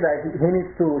she was saying that he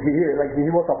needs to hear, like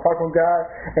he was apart from God,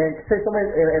 and she said something,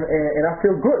 and I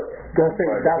feel good because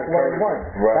that's what I want.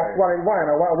 Right. That's what I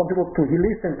want. I want people to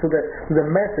listen to the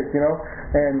message,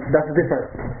 and that's the difference.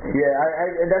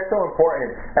 Yeah, and that's so important.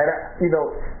 And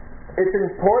it's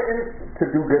important to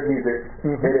do good music.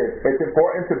 Mm-hmm. It is. It's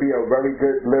important to be a very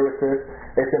good lyricist.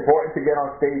 It's important to get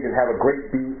on stage and have a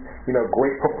great beat,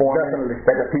 great performance. Definitely.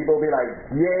 That the people be like,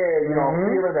 I'm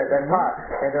feeling that. That's hot.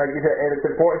 And like you said, and it's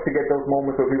important to get those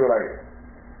moments where people are like,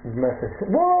 message.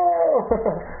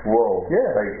 Whoa. Yeah.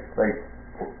 Like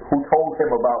who told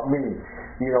him about me?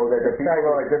 That the people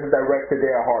are like, this is direct to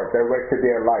their heart, direct to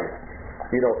their life.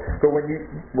 So when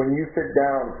you sit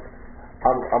down,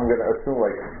 I'm gonna assume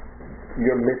like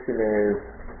your mission is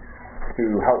to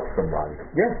help somebody.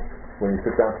 Yes. When you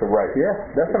sit down to write. Yeah,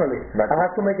 definitely. I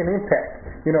have to make an impact.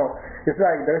 It's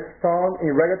like there's a song,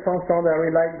 a reggaeton song that I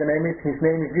really like. His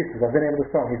name is Jesus. That's the name of the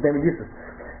song. His name is Jesus.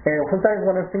 And sometimes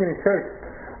when I'm singing in church,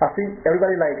 I see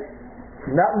everybody like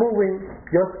not moving,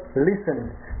 just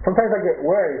listen. Sometimes I get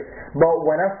worried, but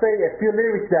when I say a few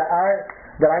lyrics that I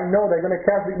know they're gonna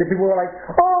catch, the people are like,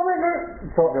 oh my God!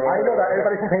 So I know that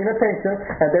everybody's paying attention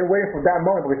and they're waiting for that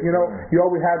moment, because you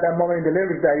always have that moment in the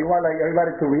lyrics that you want like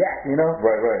everybody to react,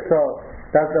 Right. So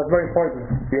that's very important.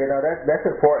 Yeah, no, that's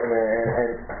important,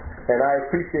 man, and I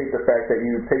appreciate the fact that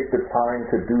you take the time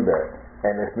to do that,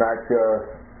 and it's not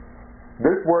just.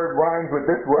 This word rhymes with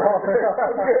this word. If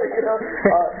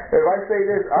I say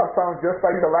this, I'll sound just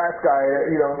like the last guy.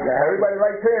 Everybody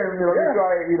likes him. You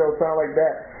try, sound like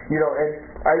that.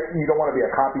 And you don't want to be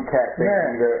a copycat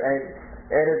thing either.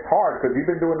 And it's hard because you've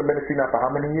been doing the ministry now for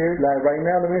how many years? Like right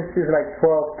now, the ministry is like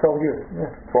 12 years. Yeah.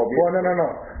 12 years. Well, no.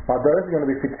 My daughter's going to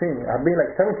be 15. I've been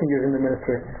like 17 years in the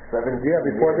ministry. 17 Yeah,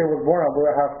 before they was born, I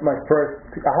have my first.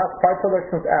 I have 5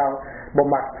 productions out, but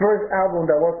my first album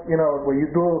that was, where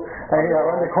you do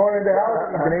around the corner in the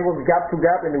house, the name was Gap to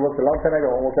Gap, and it was a long time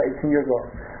ago, almost 18 years ago.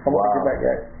 I'm Wow. back,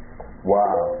 yeah.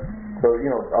 Wow. So,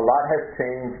 you know, a lot has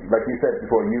changed. Like you said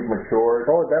before, you've matured.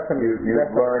 Oh, definitely.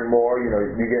 You've learned more. You know,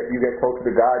 you get closer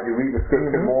to God. You read the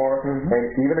scripture more, and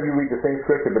even if you read the same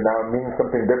scripture, but now it means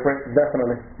something different.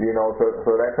 Definitely. You know,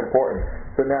 so that's important.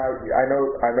 So now I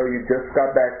know you just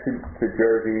got back to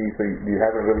Jersey, so you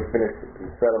haven't really finished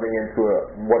settling into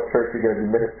what church you're going to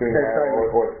be ministering at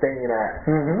or staying at.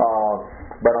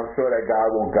 But I'm sure that God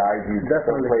will guide you to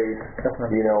some place.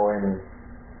 You know, and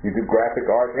you do graphic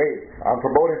art. Hey, I'm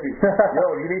promoting you. Yo,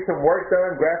 you need some work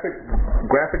done, graphic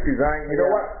design. You know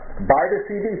what? Buy the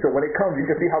CD so when it comes, you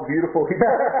can see how beautiful he is. I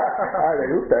was like,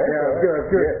 who's that? Yeah, good.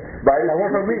 Yeah. Buy the I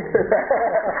want from me.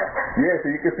 Yeah, so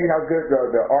you can see how good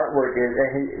the artwork is, and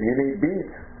you need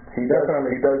beats. He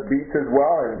does beats as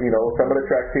well, and you know some of the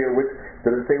tracks here. Which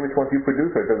does it say which ones you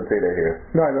produce, or it doesn't say that here?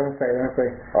 No, it doesn't say.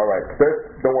 All right,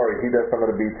 don't worry. He does some of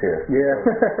the beats here. Yeah.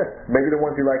 So maybe the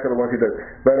ones you like are the ones he does,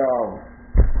 but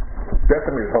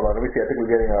definitely. Hold on, let me see. I think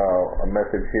we're getting a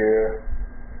message here.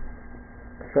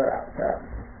 Shut up.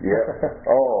 Yeah.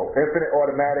 Oh, Infinite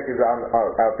Automatic is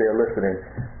out there listening.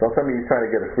 Don't tell me you're trying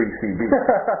to get a free CD.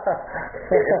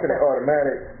 Infinite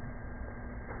Automatic.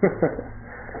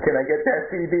 Can I get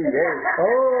that CD? Hey.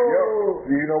 Oh.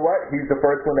 Yo, you know what? He's the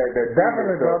first one that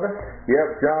definitely, brother. Yep,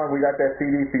 John, we got that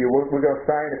CD for you. We're going to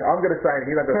sign it. I'm going to sign it.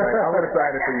 He's not going to sign it. I'm going to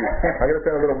sign it for you. I'm going to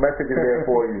send a little message in there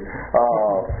for you.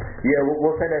 Yeah,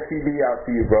 we'll send that CD out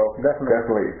to you, bro.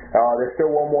 Definitely. There's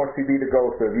still one more CD to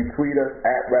go, so if you tweet us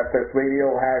at RapFest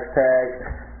Radio,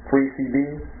 #free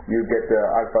CD, you get the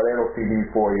Alfarero CD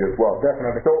for you as well.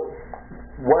 Definitely. So,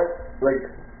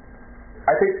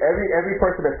 I think every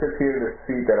person that sits here in this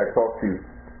seat that I talk to,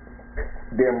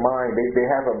 their mind, they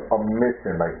have a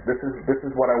mission. Like this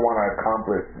is what I want to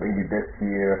accomplish maybe this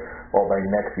year or by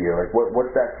next year. Like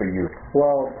what's that for you?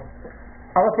 Well,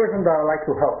 I'm a person that I like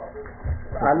to help.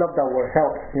 I love that word,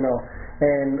 help. You know,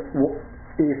 and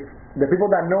if the people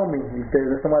that know me, if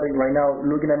there's somebody right now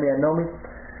looking at me and know me,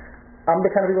 I'm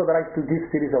the kind of people that like to give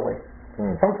cities away.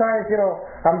 Sometimes, you know,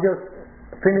 I'm just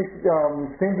finished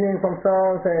singing some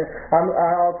songs and I'm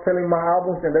out selling my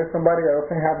albums and there's somebody that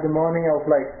doesn't have the money. I was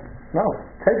like, no,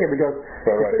 take it because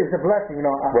it's a blessing, you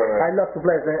know. I love to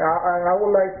bless, and I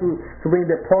would like to bring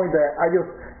the point that I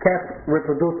just can't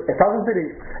reproduce 1,000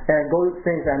 cities and go to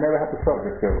things I never have to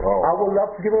suffer. I would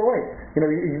love to give it away, you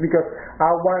know, because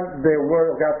I want the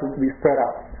word of God to be spread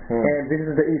out, and this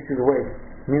is the easiest way,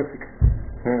 music.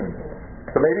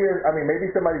 So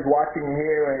maybe somebody's watching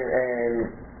here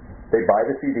and they buy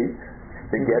the CD,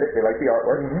 they get it, they like the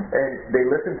artwork, and they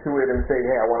listen to it and say,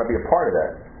 hey, I want to be a part of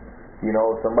that. You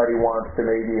know, somebody wants to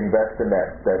maybe invest in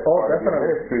that part of your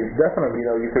ministry. Definitely.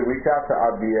 You know, you could reach out to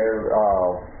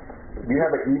Abdiel. Do you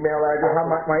have an email address?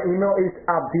 My email is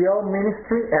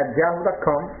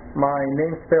abdielministry@yahoo.com. My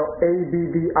name spelled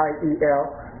ABDIEL,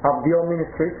 Abdiel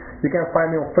Ministry. You can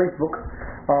find me on Facebook,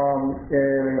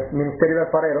 Ministerio de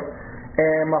Alfarero,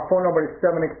 and my phone number is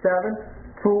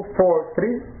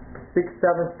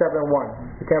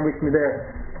 787-243-6771. You can reach me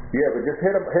there. Yeah, but just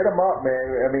hit them up,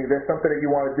 man. I mean, there's something that you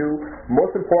want to do.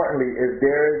 Most importantly, is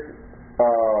there's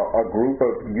a group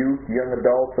of youth, young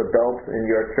adults in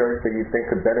your church that you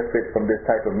think could benefit from this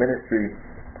type of ministry,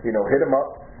 you know, hit him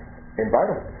up,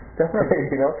 invite him. Definitely.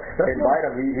 You know, invite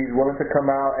him. He's willing to come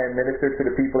out and minister to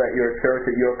the people at your church,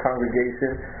 at your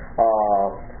congregation.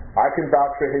 I can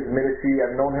vouch for his ministry.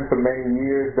 I've known him for many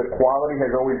years. The quality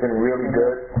has always been really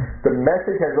good. The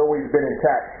message has always been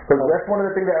intact. Because that's one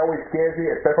of the things that always scares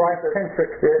me, especially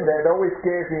that always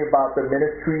scares me about the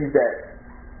ministries that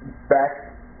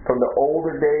back from the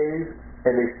older days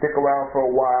and they stick around for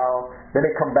a while, then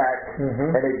they come back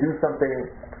and they do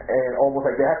something and almost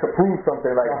like they have to prove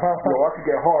something like, you know, I could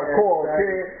get hardcore,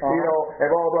 kid, you know, and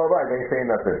blah, blah, blah. They ain't saying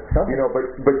nothing. You know, but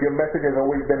your message has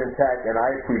always been intact, and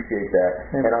I appreciate that.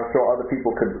 And I'm sure other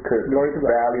people could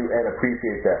value and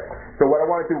appreciate that. So what I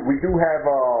want to do, we do have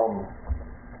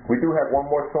one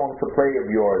more song to play of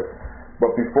yours.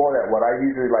 But before that, what I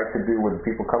usually like to do when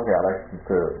people come here, I like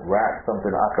to rap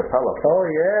something a cappella. Oh,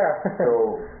 yeah.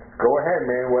 So go ahead,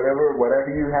 man. Whatever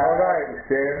you have. All right.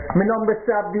 Share. Mi nombre es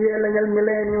Abdiel en el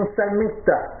milenio, un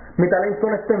salmista. Mi talento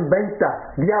no está en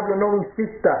venta. Diablo, no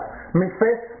insista. Mi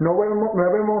fe no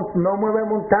mueve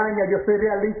montaña. Yo soy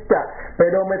realista,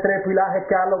 pero me trepo y las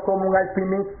escalo como un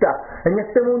alpinista. En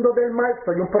este mundo del mal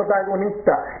soy un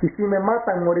protagonista. Y si me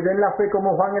matan, moriré en la fe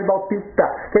como Juan el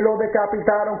Bautista, que lo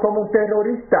decapitaron como un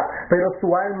terrorista, pero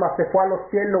su alma se fue a los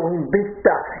cielos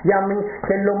invicta. Y a mí,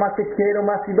 que es lo más que quiero,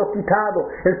 me ha sido quitado.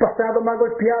 El pasado me ha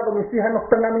golpeado, mis hijas no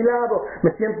están a mi lado.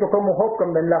 Me siento como Job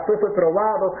cuando en la fe fue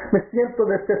probado. Me siento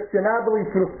desesperado decepcionado y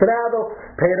frustrado,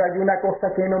 pero hay una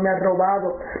cosa que no me ha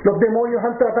robado. Los demonios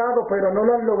han tratado, pero no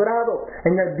lo han logrado.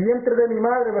 En el vientre de mi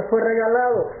madre me fue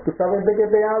regalado. ¿Tú sabes de qué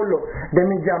te hablo? De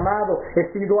mi llamado.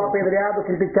 He sido apedreado,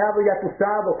 criticado y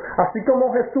acusado. Así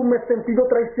como Jesús me he sentido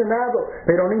traicionado,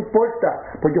 pero no importa,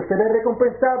 pues yo seré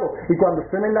recompensado. Y cuando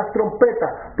suenen las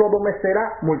trompetas, todo me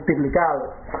será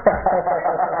multiplicado.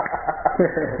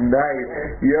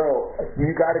 Nice. Yo,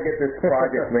 you got to get this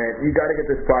project, man. You got to get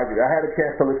this project. I had a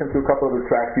chance to listen to a couple of the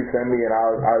tracks you sent me, and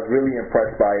I was really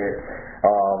impressed by it.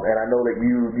 And I know that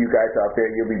you guys out there,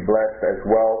 you'll be blessed as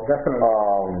well.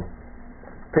 Definitely.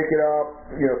 Pick it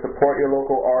up, support your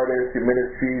local artists, your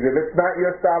ministries. If it's not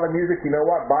your style of music, you know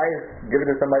what? Buy it, give it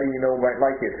to somebody you know might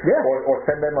like it. Yeah. Or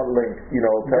send them a link,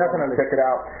 tell them, check it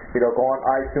out. Go on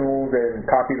iTunes and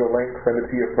copy the link, send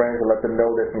it to your friends and let them know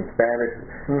there's some Spanish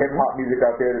hip-hop music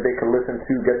out there that they can listen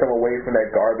to, get them away from that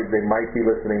garbage they might be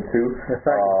listening to.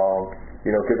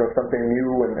 Give them something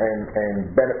new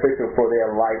and beneficial for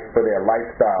their life, for their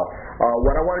lifestyle.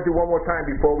 What I want to do one more time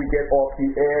before we get off the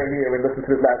air here and listen to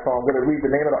this last song, I'm going to read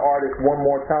the name of the artist one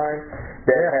more time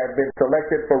that have been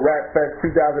selected for Rap Fest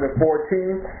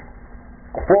 2014.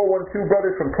 412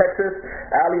 Brothers from Texas,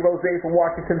 Ali Rose from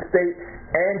Washington State,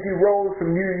 Angie Rose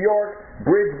from New York,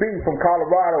 Bridge B from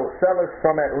Colorado, Sellers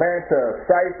from Atlanta,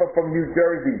 Cypher from New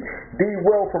Jersey, D.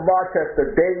 Will from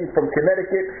Rochester, Dave from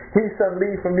Connecticut, Heesun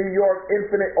Lee from New York,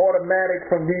 Infinite Automatic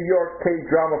from New York, K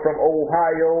Drama from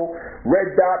Ohio,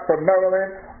 Red Dot from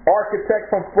Maryland, Architect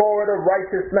from Florida,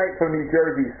 Righteous Knight from New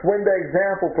Jersey, Swinda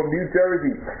Example from New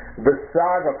Jersey, The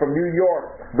Saga from New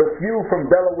York, The Few from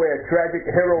Delaware, Tragic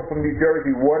Hero from New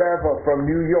Jersey, Whatever from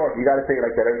New York. You gotta say it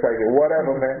like that every time you say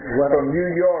whatever, man. From New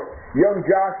York, Young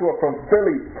Joshua from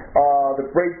Philly, the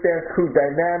Breakdance Crew,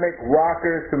 Dynamic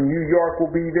Rockers from New York will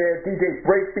be there, DJ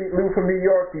Breakbeat Lou from New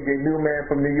York, DJ Newman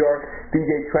from New York,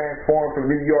 DJ Transform from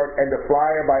New York, and the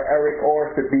flyer by Eric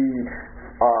Orr to be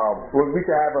we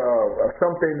should have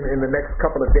something in the next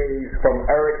couple of days from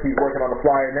Eric. He's working on the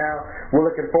flyer now. We're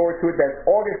looking forward to it. That's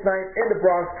August 9th in the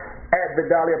Bronx at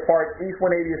Vidalia Park, East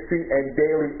 180th Street and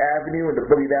Daly Avenue in the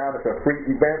Billy Down. It's a free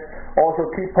event. Also,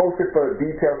 keep posted for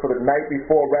details for the night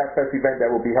before Rap Fest event that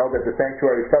will be held at the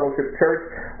Sanctuary Fellowship Church.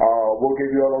 We'll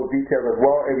give you all those details as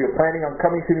well. If you're planning on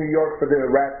coming to New York for the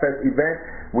Rap Fest event,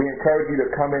 we encourage you to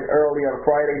come in early on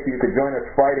Friday so you can join us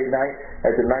Friday night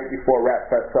at the night before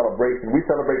Rap Fest celebration. We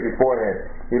celebrate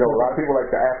beforehand. A lot of people like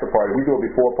the after party. We do a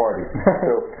before party.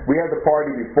 So we have the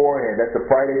party beforehand. That's the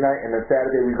Friday night, and then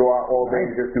Saturday we go out all day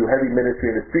and just do heavy ministry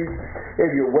in the streets.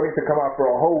 If you're willing to come out for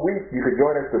a whole week, you can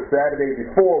join us the Saturday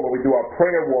before when we do our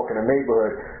prayer walk in the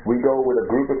neighborhood. We go with a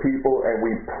group of people and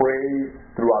we pray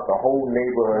throughout the whole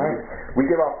neighborhood. We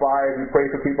give out flyers, we pray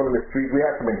for people in the street. We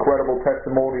have some incredible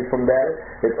testimonies from that.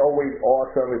 It's always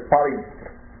awesome. It's probably,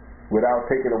 without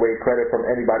taking away credit from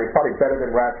anybody, it's probably better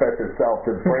than Rap Fest itself.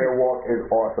 The prayer walk is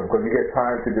awesome because you get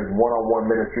time to just one-on-one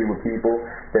ministry with people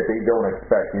that they don't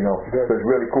expect, So it's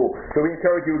really cool. So we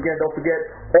encourage you again, don't forget,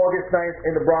 August 9th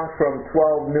in the Bronx from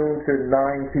 12 noon to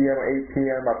 9 p.m. or 8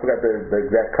 p.m. I forgot the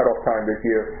exact cutoff time this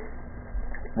year.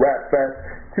 Rap Fest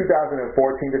 2014.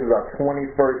 This is our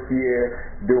 21st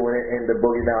year doing it in the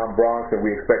Boogie Down Bronx, and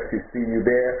we expect to see you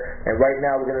there. And right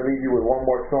now we're going to leave you with one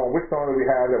more song. Which song do we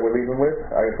have that we're leaving with?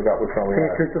 I forgot which song we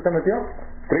have. Cristo se metió.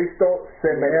 Cristo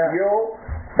se metió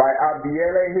by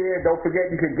Abdiele here. Don't forget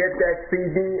you can get that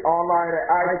CD online at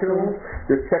iTunes.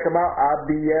 Just check them out.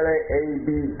 Abdiele,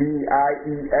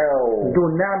 Abdiel.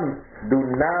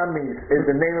 Dunamis is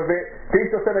the name of it.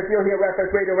 Cristo se metió here at Rap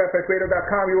Fest Radio,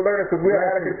 rapfestradio.com. You'll learn us because we're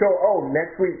out of control. Oh,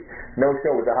 next week, no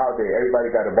show with the holiday.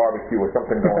 Everybody got a barbecue or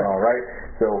something going on, right?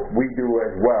 So we do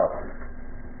as well.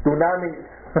 Dunamis,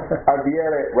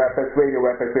 Abdiele, Rap Fest Radio,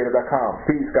 rapfestradio.com.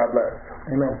 Peace. God bless.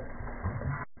 Amen.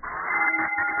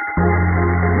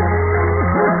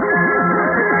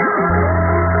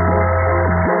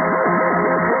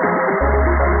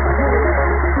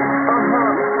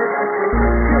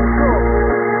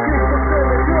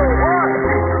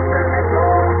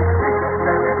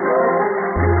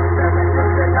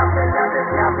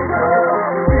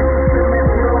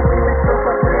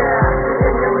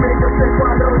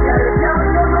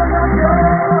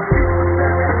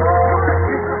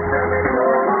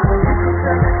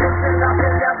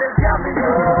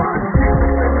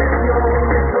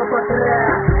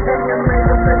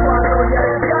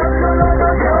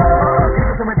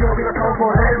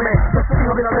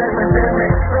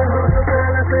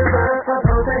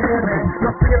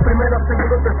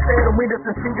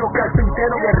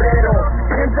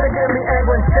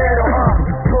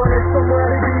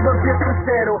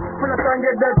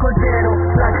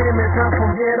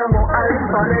 cayéramos al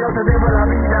valero te debo la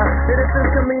vida. Eres el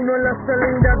camino en la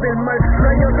salida del mal, no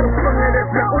hay otro son,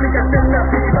 eres la única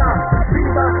alternativa.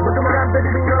 Viva, no tomarán de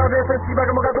divino la defensiva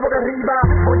como gato boca arriba.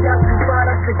 Voy a triunfar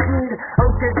a seguir,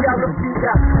 aunque el diablo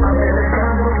siga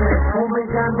amedrentándome,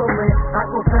 humillándome,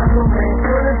 acusándome.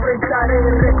 Yo lo enfrentaré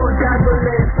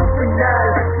recordándole su final.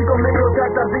 Si conmigo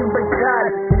tratas de inventar,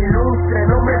 ilustre,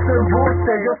 no me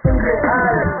embuste, yo soy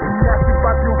real. Nací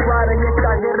para triunfar en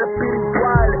esta guerra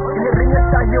espiritual. En el ring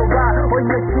está Jehová, hoy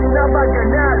mi esquina va a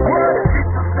ganar.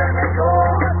 Cristo se negó,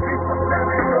 Cristo se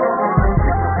negó,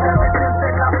 Cristo se metió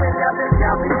en la pelea del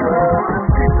diablo.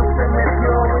 Cristo se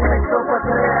metió y me echó para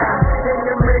atrás. En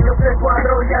el medio se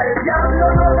cuadró y al diablo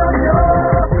lo dominó.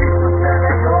 Cristo se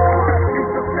negó,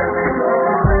 Cristo se negó,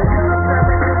 Cristo se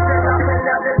metió en la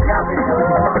pelea del diablo.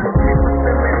 Cristo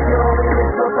se metió y me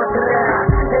echó para atrás.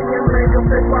 En el medio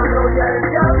se cuadró y al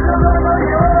diablo lo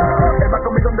dominó. Él va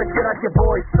conmigo donde quiera que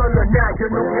voy, solo nada, yo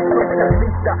nunca soy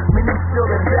salmista, ministro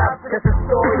de rap, ese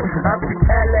soy,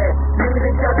 APL,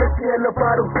 lírica del cielo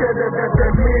para ustedes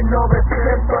desde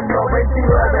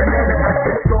 1999, nene, aquí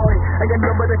estoy, en el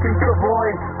nombre de Cristo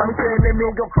voy, a mis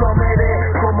enemigos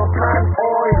comeré como pan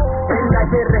hoy, en la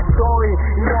guerra estoy,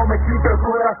 y no me quito el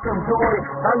corazón doy,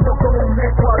 ando como un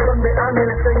escuadrón de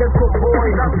ángeles en el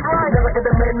convoy, nada que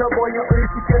de menos voy a ir,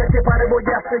 si quieres que pare voy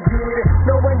a seguir,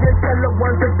 no voy a echar los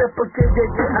guantes después que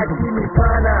llegue aquí mi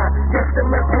pana, que se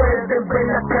me pueden ver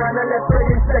la cana, la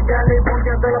experiencia gana y voy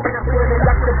a dar la pena suene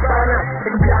la campana,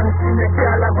 en gran cine que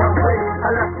a la Huawei,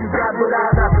 a la ciudad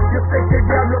dorada, yo sé que el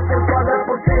diablo se enfada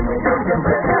porque mi Dios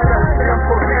siempre gana, round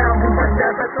for round, we might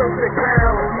never close the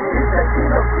ground, he's the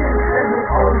king of kings and he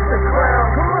owns the crown,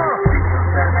 come on, Cristo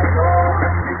se negó,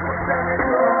 Cristo se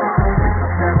negó, Cristo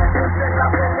se metió en la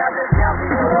pelea del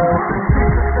diablo,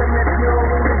 Cristo se metió y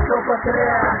me echó para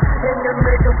atrás, en el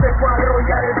medio se cuadró y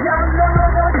al diablo lo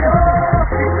dominó.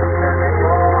 Cristo se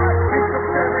negó, Cristo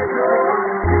se negó,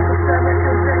 Cristo se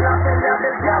metió en la pelea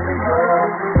del diablo.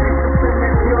 Cristo se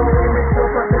metió y me echó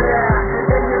para atrás.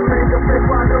 En el medio se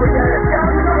cuadró y al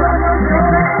diablo lo dominó.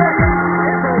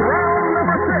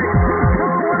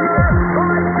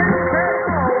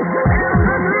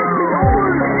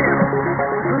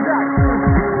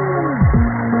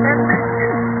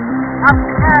 I'm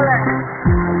Alex.